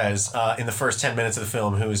Lopez in the first 10 minutes of the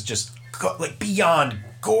film, who is just like beyond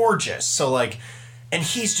gorgeous. So like, and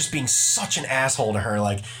he's just being such an asshole to her.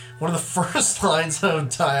 Like, one of the first lines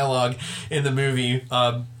of dialogue in the movie,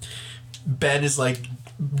 Ben is like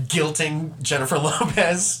guilting Jennifer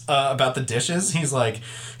Lopez about the dishes. He's like,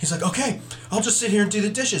 okay, I'll just sit here and do the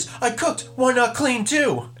dishes. I cooked. Why not clean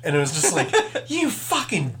too? And it was just like, you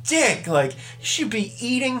fucking dick. Like, you should be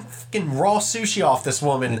eating fucking raw sushi off this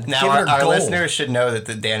woman. Now our listeners should know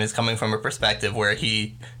that Dan is coming from a perspective where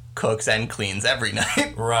he cooks and cleans every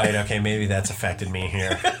night. Right, okay, maybe that's affected me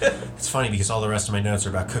here. It's funny because all the rest of my notes are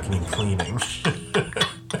about cooking and cleaning.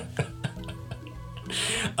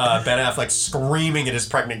 Ben Affleck screaming at his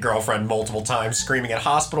pregnant girlfriend multiple times, screaming at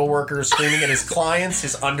hospital workers, screaming at his clients,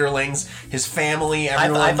 his underlings, his family,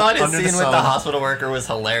 everyone. I thought his under scene the with sun. the hospital worker was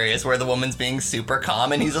hilarious, where the woman's being super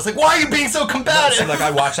calm and he's just like, "Why are you being so combative?" So, like, I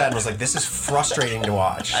watched that and was like, this is frustrating to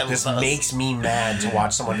watch. I This love- makes me mad to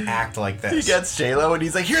watch someone act like this. He gets J-Lo and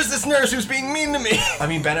he's like, "Here's this nurse who's being mean to me." I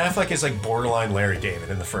mean, Ben Affleck is like borderline Larry David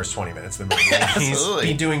in the first 20 minutes of the movie. Absolutely.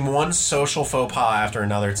 He's doing one social faux pas after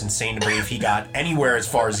another. It's insane to believe he got anywhere as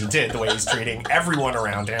far as he did, the way he's treating everyone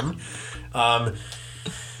around him.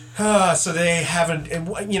 So they haven't,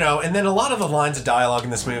 and then a lot of the lines of dialogue in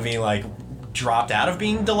this movie, like, dropped out of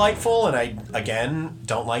being delightful, and I, again,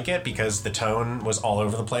 don't like it because the tone was all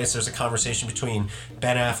over the place. There's a conversation between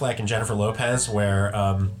Ben Affleck and Jennifer Lopez where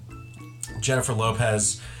Jennifer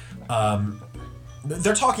Lopez...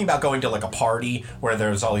 they're talking about going to like a party where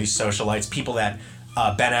there's all these socialites, people that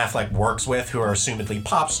Ben Affleck works with who are assumedly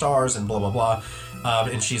pop stars and blah, blah, blah.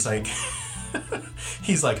 And she's like,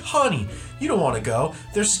 he's like, honey, you don't want to go.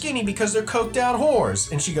 They're skinny because they're coked out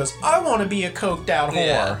whores. And she goes, I want to be a coked out whore.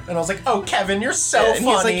 Yeah. And I was like, oh, Kevin, you're so And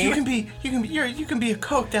funny. he's like, you can be a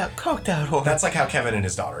coked out whore. That's like how Kevin and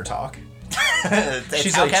his daughter talk. It's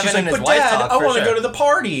She's how like, Kevin and his but wife Dad, talk, I for want to sure. go to the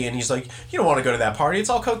party. And he's like, you don't want to go to that party. It's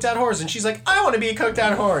all coked out whores. And she's like, I want to be a coked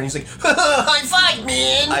out whore. And he's like, high five,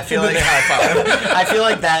 man. I feel And like then they high five. I feel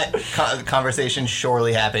like that conversation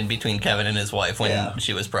surely happened between Kevin and his wife when Yeah.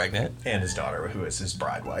 she was pregnant. And his daughter, who is his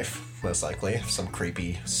bride wife, most likely. Some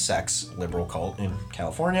creepy sex liberal cult in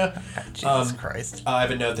California. Jesus Christ. I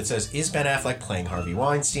have a note that says, is Ben Affleck playing Harvey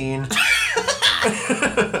Weinstein?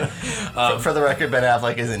 For the record, Ben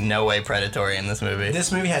Affleck is in no way predatory in this movie.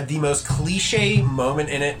 This movie had the most cliche moment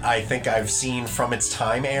in it I think I've seen from its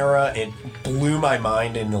time era. It blew my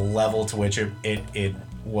mind in the level to which it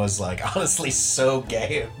was, like, honestly so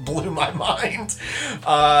gay. It blew my mind.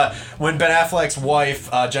 When Ben Affleck's wife,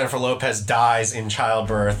 Jennifer Lopez, dies in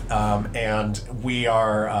childbirth, and we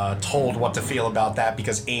are told what to feel about that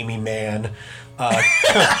because Amy Mann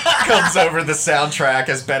comes over the soundtrack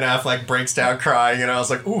as Ben Affleck breaks down crying, and I was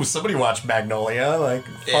like, ooh, somebody watched Magnolia, like,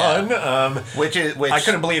 fun. Yeah. Which I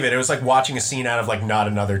couldn't believe it. It was like watching a scene out of, like, not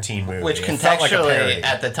another teen movie. Which It felt like a contextually, parody.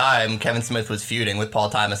 at the time, Kevin Smith was feuding with Paul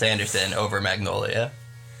Thomas Anderson over Magnolia.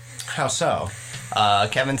 How so?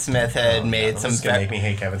 Kevin Smith had made This some is gonna make me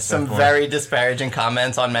hate Kevin Smith some more. very disparaging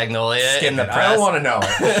comments on Magnolia Skip in the it. press. I don't want to know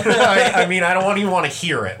it. I mean, I don't even want to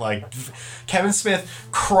hear it. Like, Kevin Smith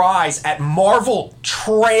cries at Marvel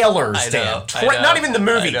trailers, I know, Dan. I know, Not even the I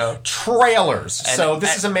movie. know. Trailers. So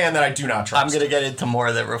this and- is a man that I do not trust. I'm gonna get into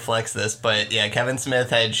more that reflects this, but yeah, Kevin Smith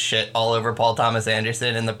had shit all over Paul Thomas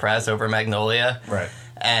Anderson in the press over Magnolia. Right.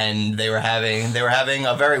 And they were having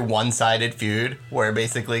a very one-sided feud where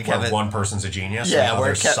basically Where Kevin one person's a genius. yeah, and the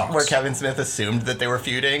where, other sucks. where Kevin Smith assumed that they were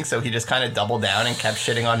feuding, so he just kind of doubled down and kept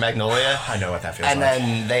shitting on Magnolia. I know what that feels And like.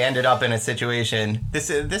 then they ended up in a situation.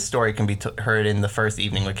 This story can be heard in the first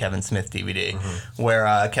Evening with Kevin Smith DVD,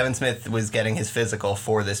 where Kevin Smith was getting his physical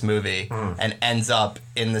for this movie and ends up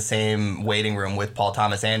in the same waiting room with Paul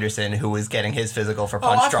Thomas Anderson, who was getting his physical for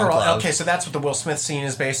Punch I've Drunk heard all- Love. okay, so that's what the Will Smith scene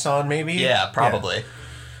is based on, maybe? Yeah, probably. Yeah.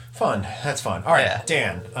 Fun. That's fun. All right, Yeah.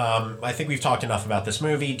 Dan, I think we've talked enough about this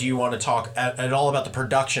movie. Do you want to talk at all about the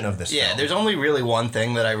production of this Yeah, film? there's only really one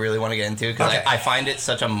thing that I really want to get into because Okay. I find it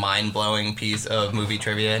such a mind-blowing piece of movie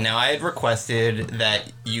trivia. Now, I had requested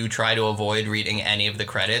that you try to avoid reading any of the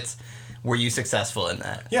credits. Were you successful in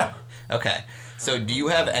that? Yeah. Okay. So, do you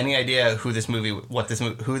have any idea who this movie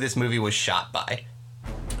was shot by?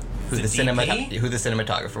 Who The the DP? who the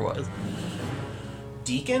cinematographer was?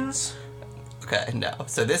 Deacons? Okay, no.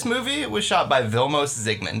 So this movie was shot by Vilmos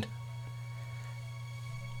Zsigmond.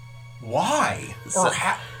 Why? So- Or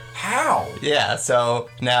how? Yeah. So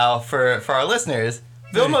now for our listeners,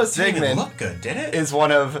 Vilmos It didn't even Zsigmond look good, did it? is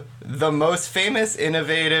one of the most famous,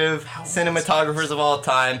 innovative cinematographers of all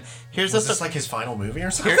time. Here's Was a this like his final movie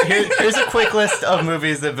or something? here's a quick list of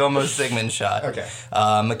movies that Vilmos Zsigmond shot. Okay.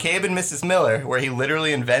 McCabe and Mrs. Miller, where he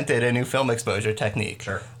literally invented a new film exposure technique.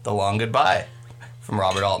 Sure. The Long Goodbye, from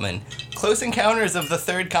Robert Altman. Close Encounters of the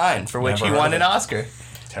Third Kind, for which Never he heard won of an it. Oscar.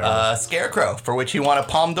 Terrible. Scarecrow, for which he won a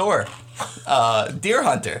Palme d'Or. Deer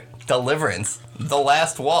Hunter, Deliverance, The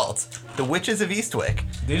Last Waltz, The Witches of Eastwick,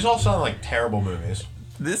 These all sound like terrible movies.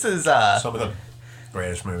 This is Some of the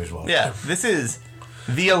greatest movies we'll yeah, this is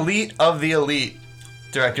the elite of the elite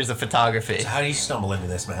directors of photography. How do you stumble into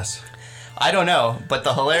this mess? I don't know, but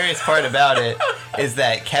the hilarious part about it is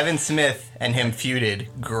that Kevin Smith and him feuded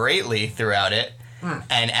greatly throughout it.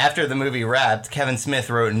 And after the movie wrapped, Kevin Smith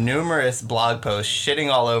wrote numerous blog posts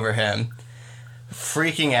shitting all over him,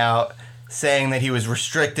 freaking out, saying that he was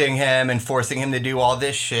restricting him and forcing him to do all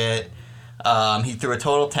this shit. He threw a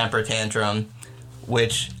total temper tantrum,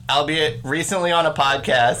 which, albeit recently on a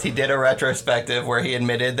podcast, he did a retrospective where he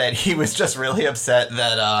admitted that he was just really upset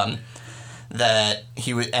that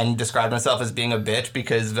he was, and described himself as being a bitch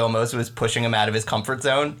because Vilmos was pushing him out of his comfort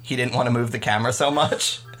zone. He didn't want to move the camera so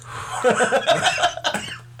much.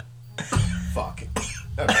 Fuck.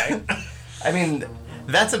 Okay. I mean,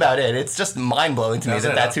 that's about it. It's just mind-blowing to me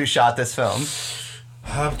that that's who shot this film.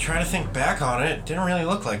 I'm trying to think back on it. Didn't really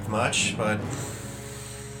look like much, but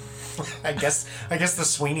I guess the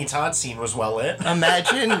Sweeney Todd scene was well lit.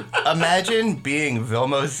 Imagine being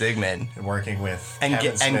Vilmos Zsigmond And working with and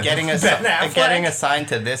Kevin Smith getting and Ben Affleck. getting assigned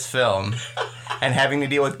to this film and having to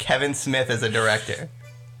deal with Kevin Smith as a director.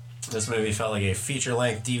 This movie felt like a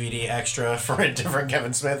feature-length DVD extra for a different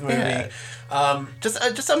Kevin Smith movie. Yeah.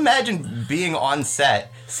 Just imagine being on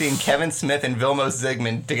set, seeing Kevin Smith and Vilmos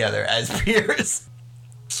Zsigmond together as peers.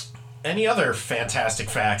 Any other fantastic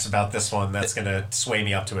facts about this one that's going to sway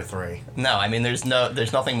me up to a 3? No, I mean there's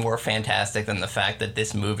nothing more fantastic than the fact that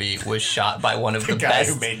this movie was shot by one of the guy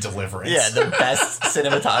best who made Deliverance. Yeah, the best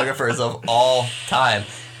cinematographers of all time.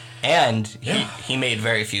 And he made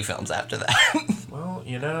very few films after that. Well,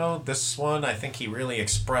 you know, this one, I think he really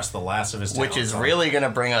expressed the last of his talents. Which is really going to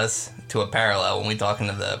bring us to a parallel when we talk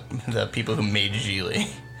into the people who made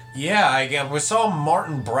GIGLI. Yeah, we saw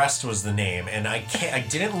Martin Brest was the name, and I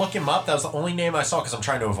didn't look him up. That was the only name I saw because I'm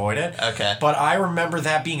trying to avoid it. Okay. But I remember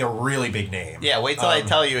that being a really big name. Yeah, wait till I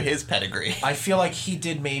tell you his pedigree. I feel like he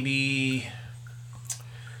did maybe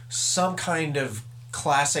some kind of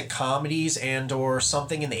classic comedies and or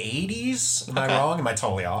something in the 80s. Am I wrong? Am I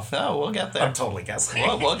totally off? No, we'll get there. I'm totally guessing.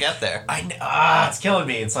 We'll get there. It's killing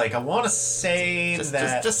me. It's like I want to say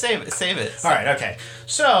that. Just save it. All right. Okay.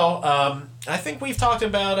 So I think we've talked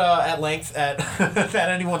about at length that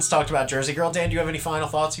anyone's talked about Jersey Girl. Dan, do you have any final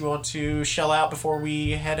thoughts you want to shell out before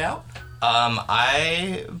we head out?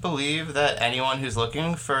 I believe that anyone who's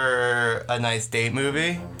looking for a nice date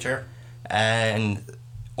movie, Sure.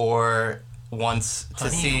 or wants to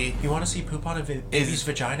see... You want to see poop on a baby's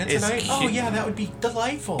vagina tonight? Oh, yeah, that would be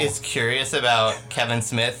delightful. Is curious about Kevin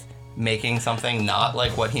Smith making something not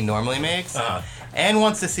like what he normally makes, and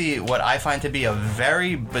wants to see what I find to be a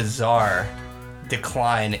very bizarre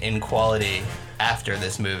decline in quality after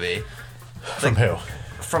this movie. From who?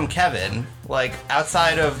 From Kevin. Like,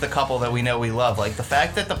 outside of the couple that we know we love, like, the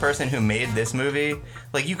fact that the person who made this movie,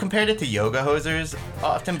 like, you compared it to Yoga Hosers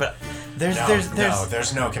often, but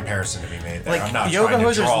there's no comparison to be made there. Like, I'm not Yoga trying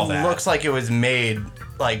to draw Hosers that. looks like it was made,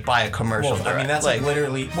 like, by a commercial Well, I mean, that's like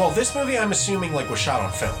literally... Well, this movie, I'm assuming, like, was shot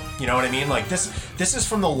on film. You know what I mean? Like, this is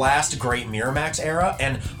from the last great Miramax era,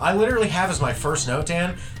 and I literally have as my first note,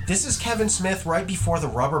 Dan, this is Kevin Smith right before the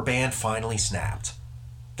rubber band finally snapped.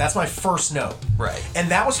 That's my first note. Right. And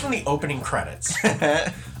that was from the opening credits.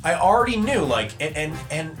 I already knew, like, and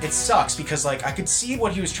it sucks because, like, I could see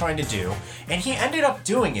what he was trying to do, and he ended up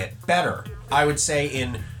doing it better, I would say,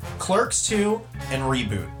 in Clerks 2 and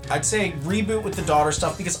Reboot. I'd say Reboot with the daughter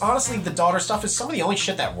stuff, because honestly, the daughter stuff is some of the only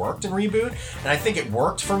shit that worked in Reboot, and I think it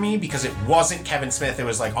worked for me because it wasn't Kevin Smith, it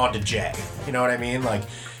was, like, on to Jay. You know what I mean? Like,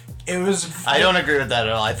 it was... I don't agree with that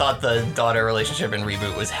at all. I thought the daughter relationship in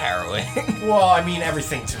Reboot was harrowing. Well, I mean,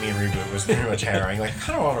 everything to me in Reboot was pretty much harrowing. Like, I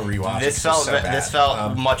kind of want to rewatch it. This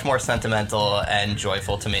felt much more sentimental and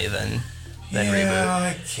joyful to me than Reboot. Yeah,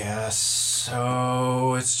 I guess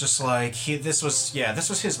so. It's just like this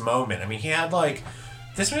was his moment. I mean, he had like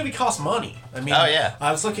this movie cost money. I mean, oh yeah.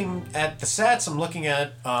 I was looking at the sets. I'm looking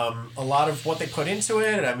at a lot of what they put into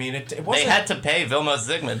it. I mean, it wasn't. They had to pay Vilmos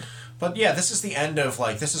Zsigmond. But yeah, this is the end of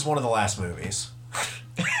like this is one of the last movies,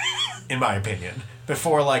 in my opinion.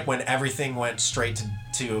 Before like when everything went straight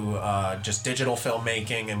to just digital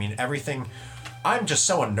filmmaking. I mean, everything. I'm just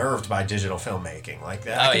so unnerved by digital filmmaking. Like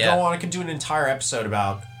that. I could go on. I could do an entire episode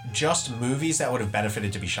about just movies that would have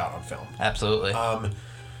benefited to be shot on film. Absolutely.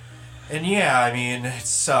 And yeah, I mean, it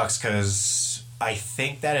sucks because I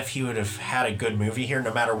think that if he would have had a good movie here,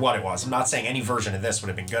 no matter what it was, I'm not saying any version of this would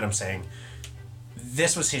have been good. I'm saying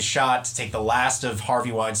this was his shot to take the last of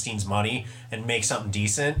Harvey Weinstein's money and make something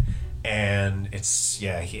decent. and it's this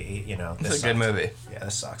It's a good movie. Yeah,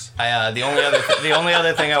 this sucks. The only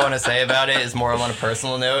other thing I want to say about it is more on a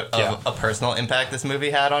personal note of a personal impact this movie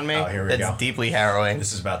had on me. Oh, here we go. It's deeply harrowing.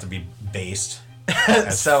 This is about to be based.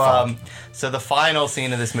 So the final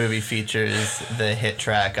scene of this movie features the hit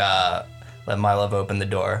track "Let My Love Open the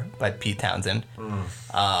Door" by Pete Townsend.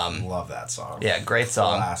 Love that song. Yeah, great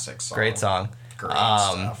song. Classic song. Great song. Great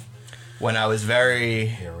stuff. When I was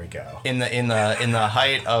Here we go. in the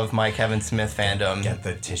height of my Kevin Smith fandom, Get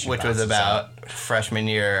the tissue which was boxes about freshman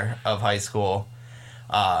year of high school,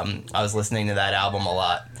 I was listening to that album a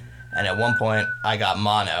lot, and at one point I got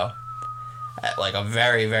mono, like a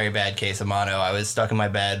very, very bad case of mono. I was stuck in my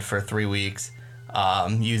bed for 3 weeks,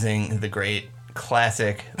 using the great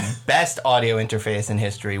classic best audio interface in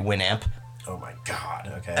history, Winamp. Oh my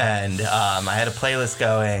god, okay. And I had a playlist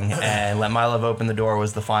going, and Let My Love Open the Door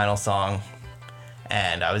was the final song.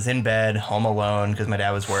 And I was in bed, home alone, because my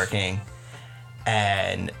dad was working.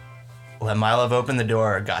 And Let My Love Open the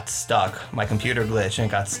Door got stuck. My computer glitched and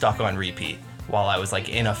got stuck on repeat while I was like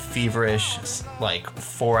in a feverish, like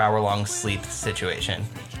 4-hour-long sleep situation.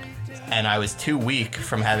 And I was too weak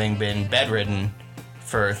from having been bedridden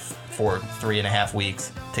for 3.5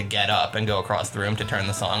 weeks to get up and go across the room to turn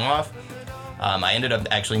the song off. I ended up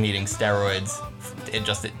actually needing steroids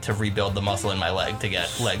just to rebuild the muscle in my legs to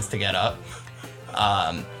get up.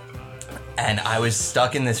 And I was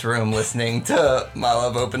stuck in this room listening to My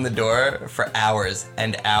Love Open the Door for hours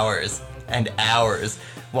and hours and hours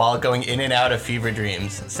while going in and out of fever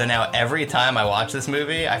dreams. So now every time I watch this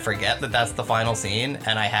movie, I forget that that's the final scene,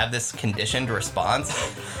 and I have this conditioned response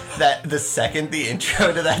that the second the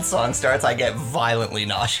intro to that song starts, I get violently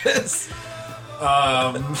nauseous.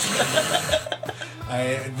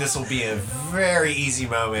 This will be a very easy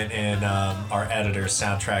moment in our editor's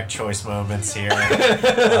soundtrack choice moments here.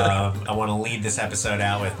 I want to lead this episode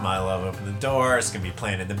out with My Love Open the Door. It's going to be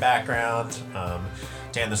playing in the background.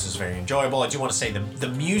 Dan, this was very enjoyable. I do want to say the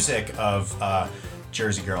music of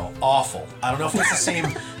Jersey Girl, awful. I don't know if it's the same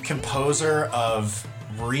composer of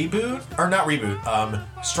Reboot, or not Reboot,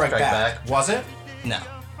 Strike Back. Was it? No.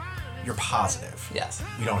 You're positive? Yes.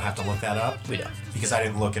 You don't have to look that up? We don't. Because I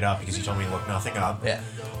didn't look it up because you told me to look nothing up. Yeah.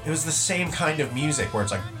 It was the same kind of music where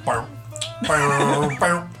it's like boom, boom,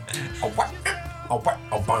 boom,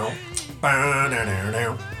 boing.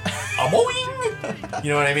 You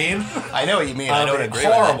know what I mean? I know what you mean. I don't agree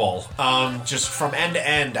horrible. with it. Just from end to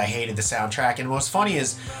end, I hated the soundtrack. And what's funny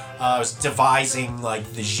is I was devising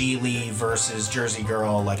like the GIGLI versus Jersey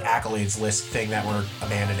Girl like accolades list thing that we're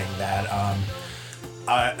abandoning that.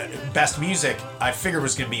 Best music, I figured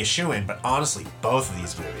was going to be a shoo-in, but honestly, both of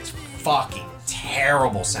these movies, fucking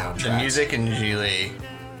terrible soundtracks. The music in GIGLI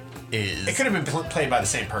is... It could have been played by the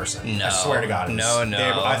same person. No. I swear to God.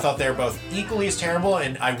 I thought they were both equally as terrible,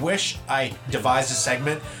 and I wish I devised a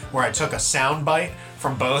segment where I took a sound bite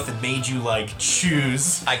from both and made you, like,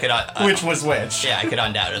 choose which was which. Yeah, I could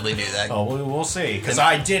undoubtedly do that. Oh, we'll see, because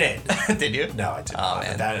I did it. Did you? No, I didn't. Oh,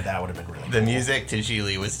 man. That would have been really The cool. music to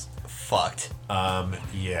GIGLI was fucked.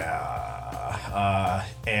 Yeah.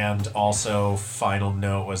 And also, final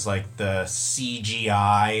note was like the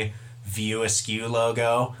CGI View Askew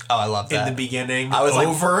logo. Oh, I love that. In the beginning. I was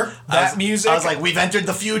music. I was like, we've entered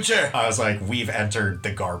the future. I was like, we've entered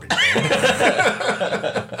the garbage bin.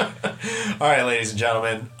 All right, ladies and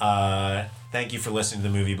gentlemen. Thank you for listening to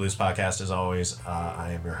the Movie Blues Podcast. As always,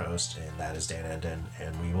 I am your host, and that is Dan Enden.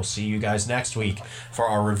 And we will see you guys next week for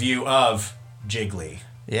our review of GIGLI.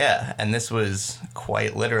 Yeah, and this was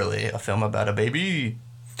quite literally a film about a baby.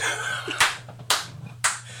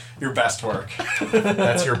 Your best work.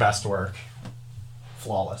 That's your best work.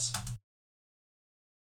 Flawless.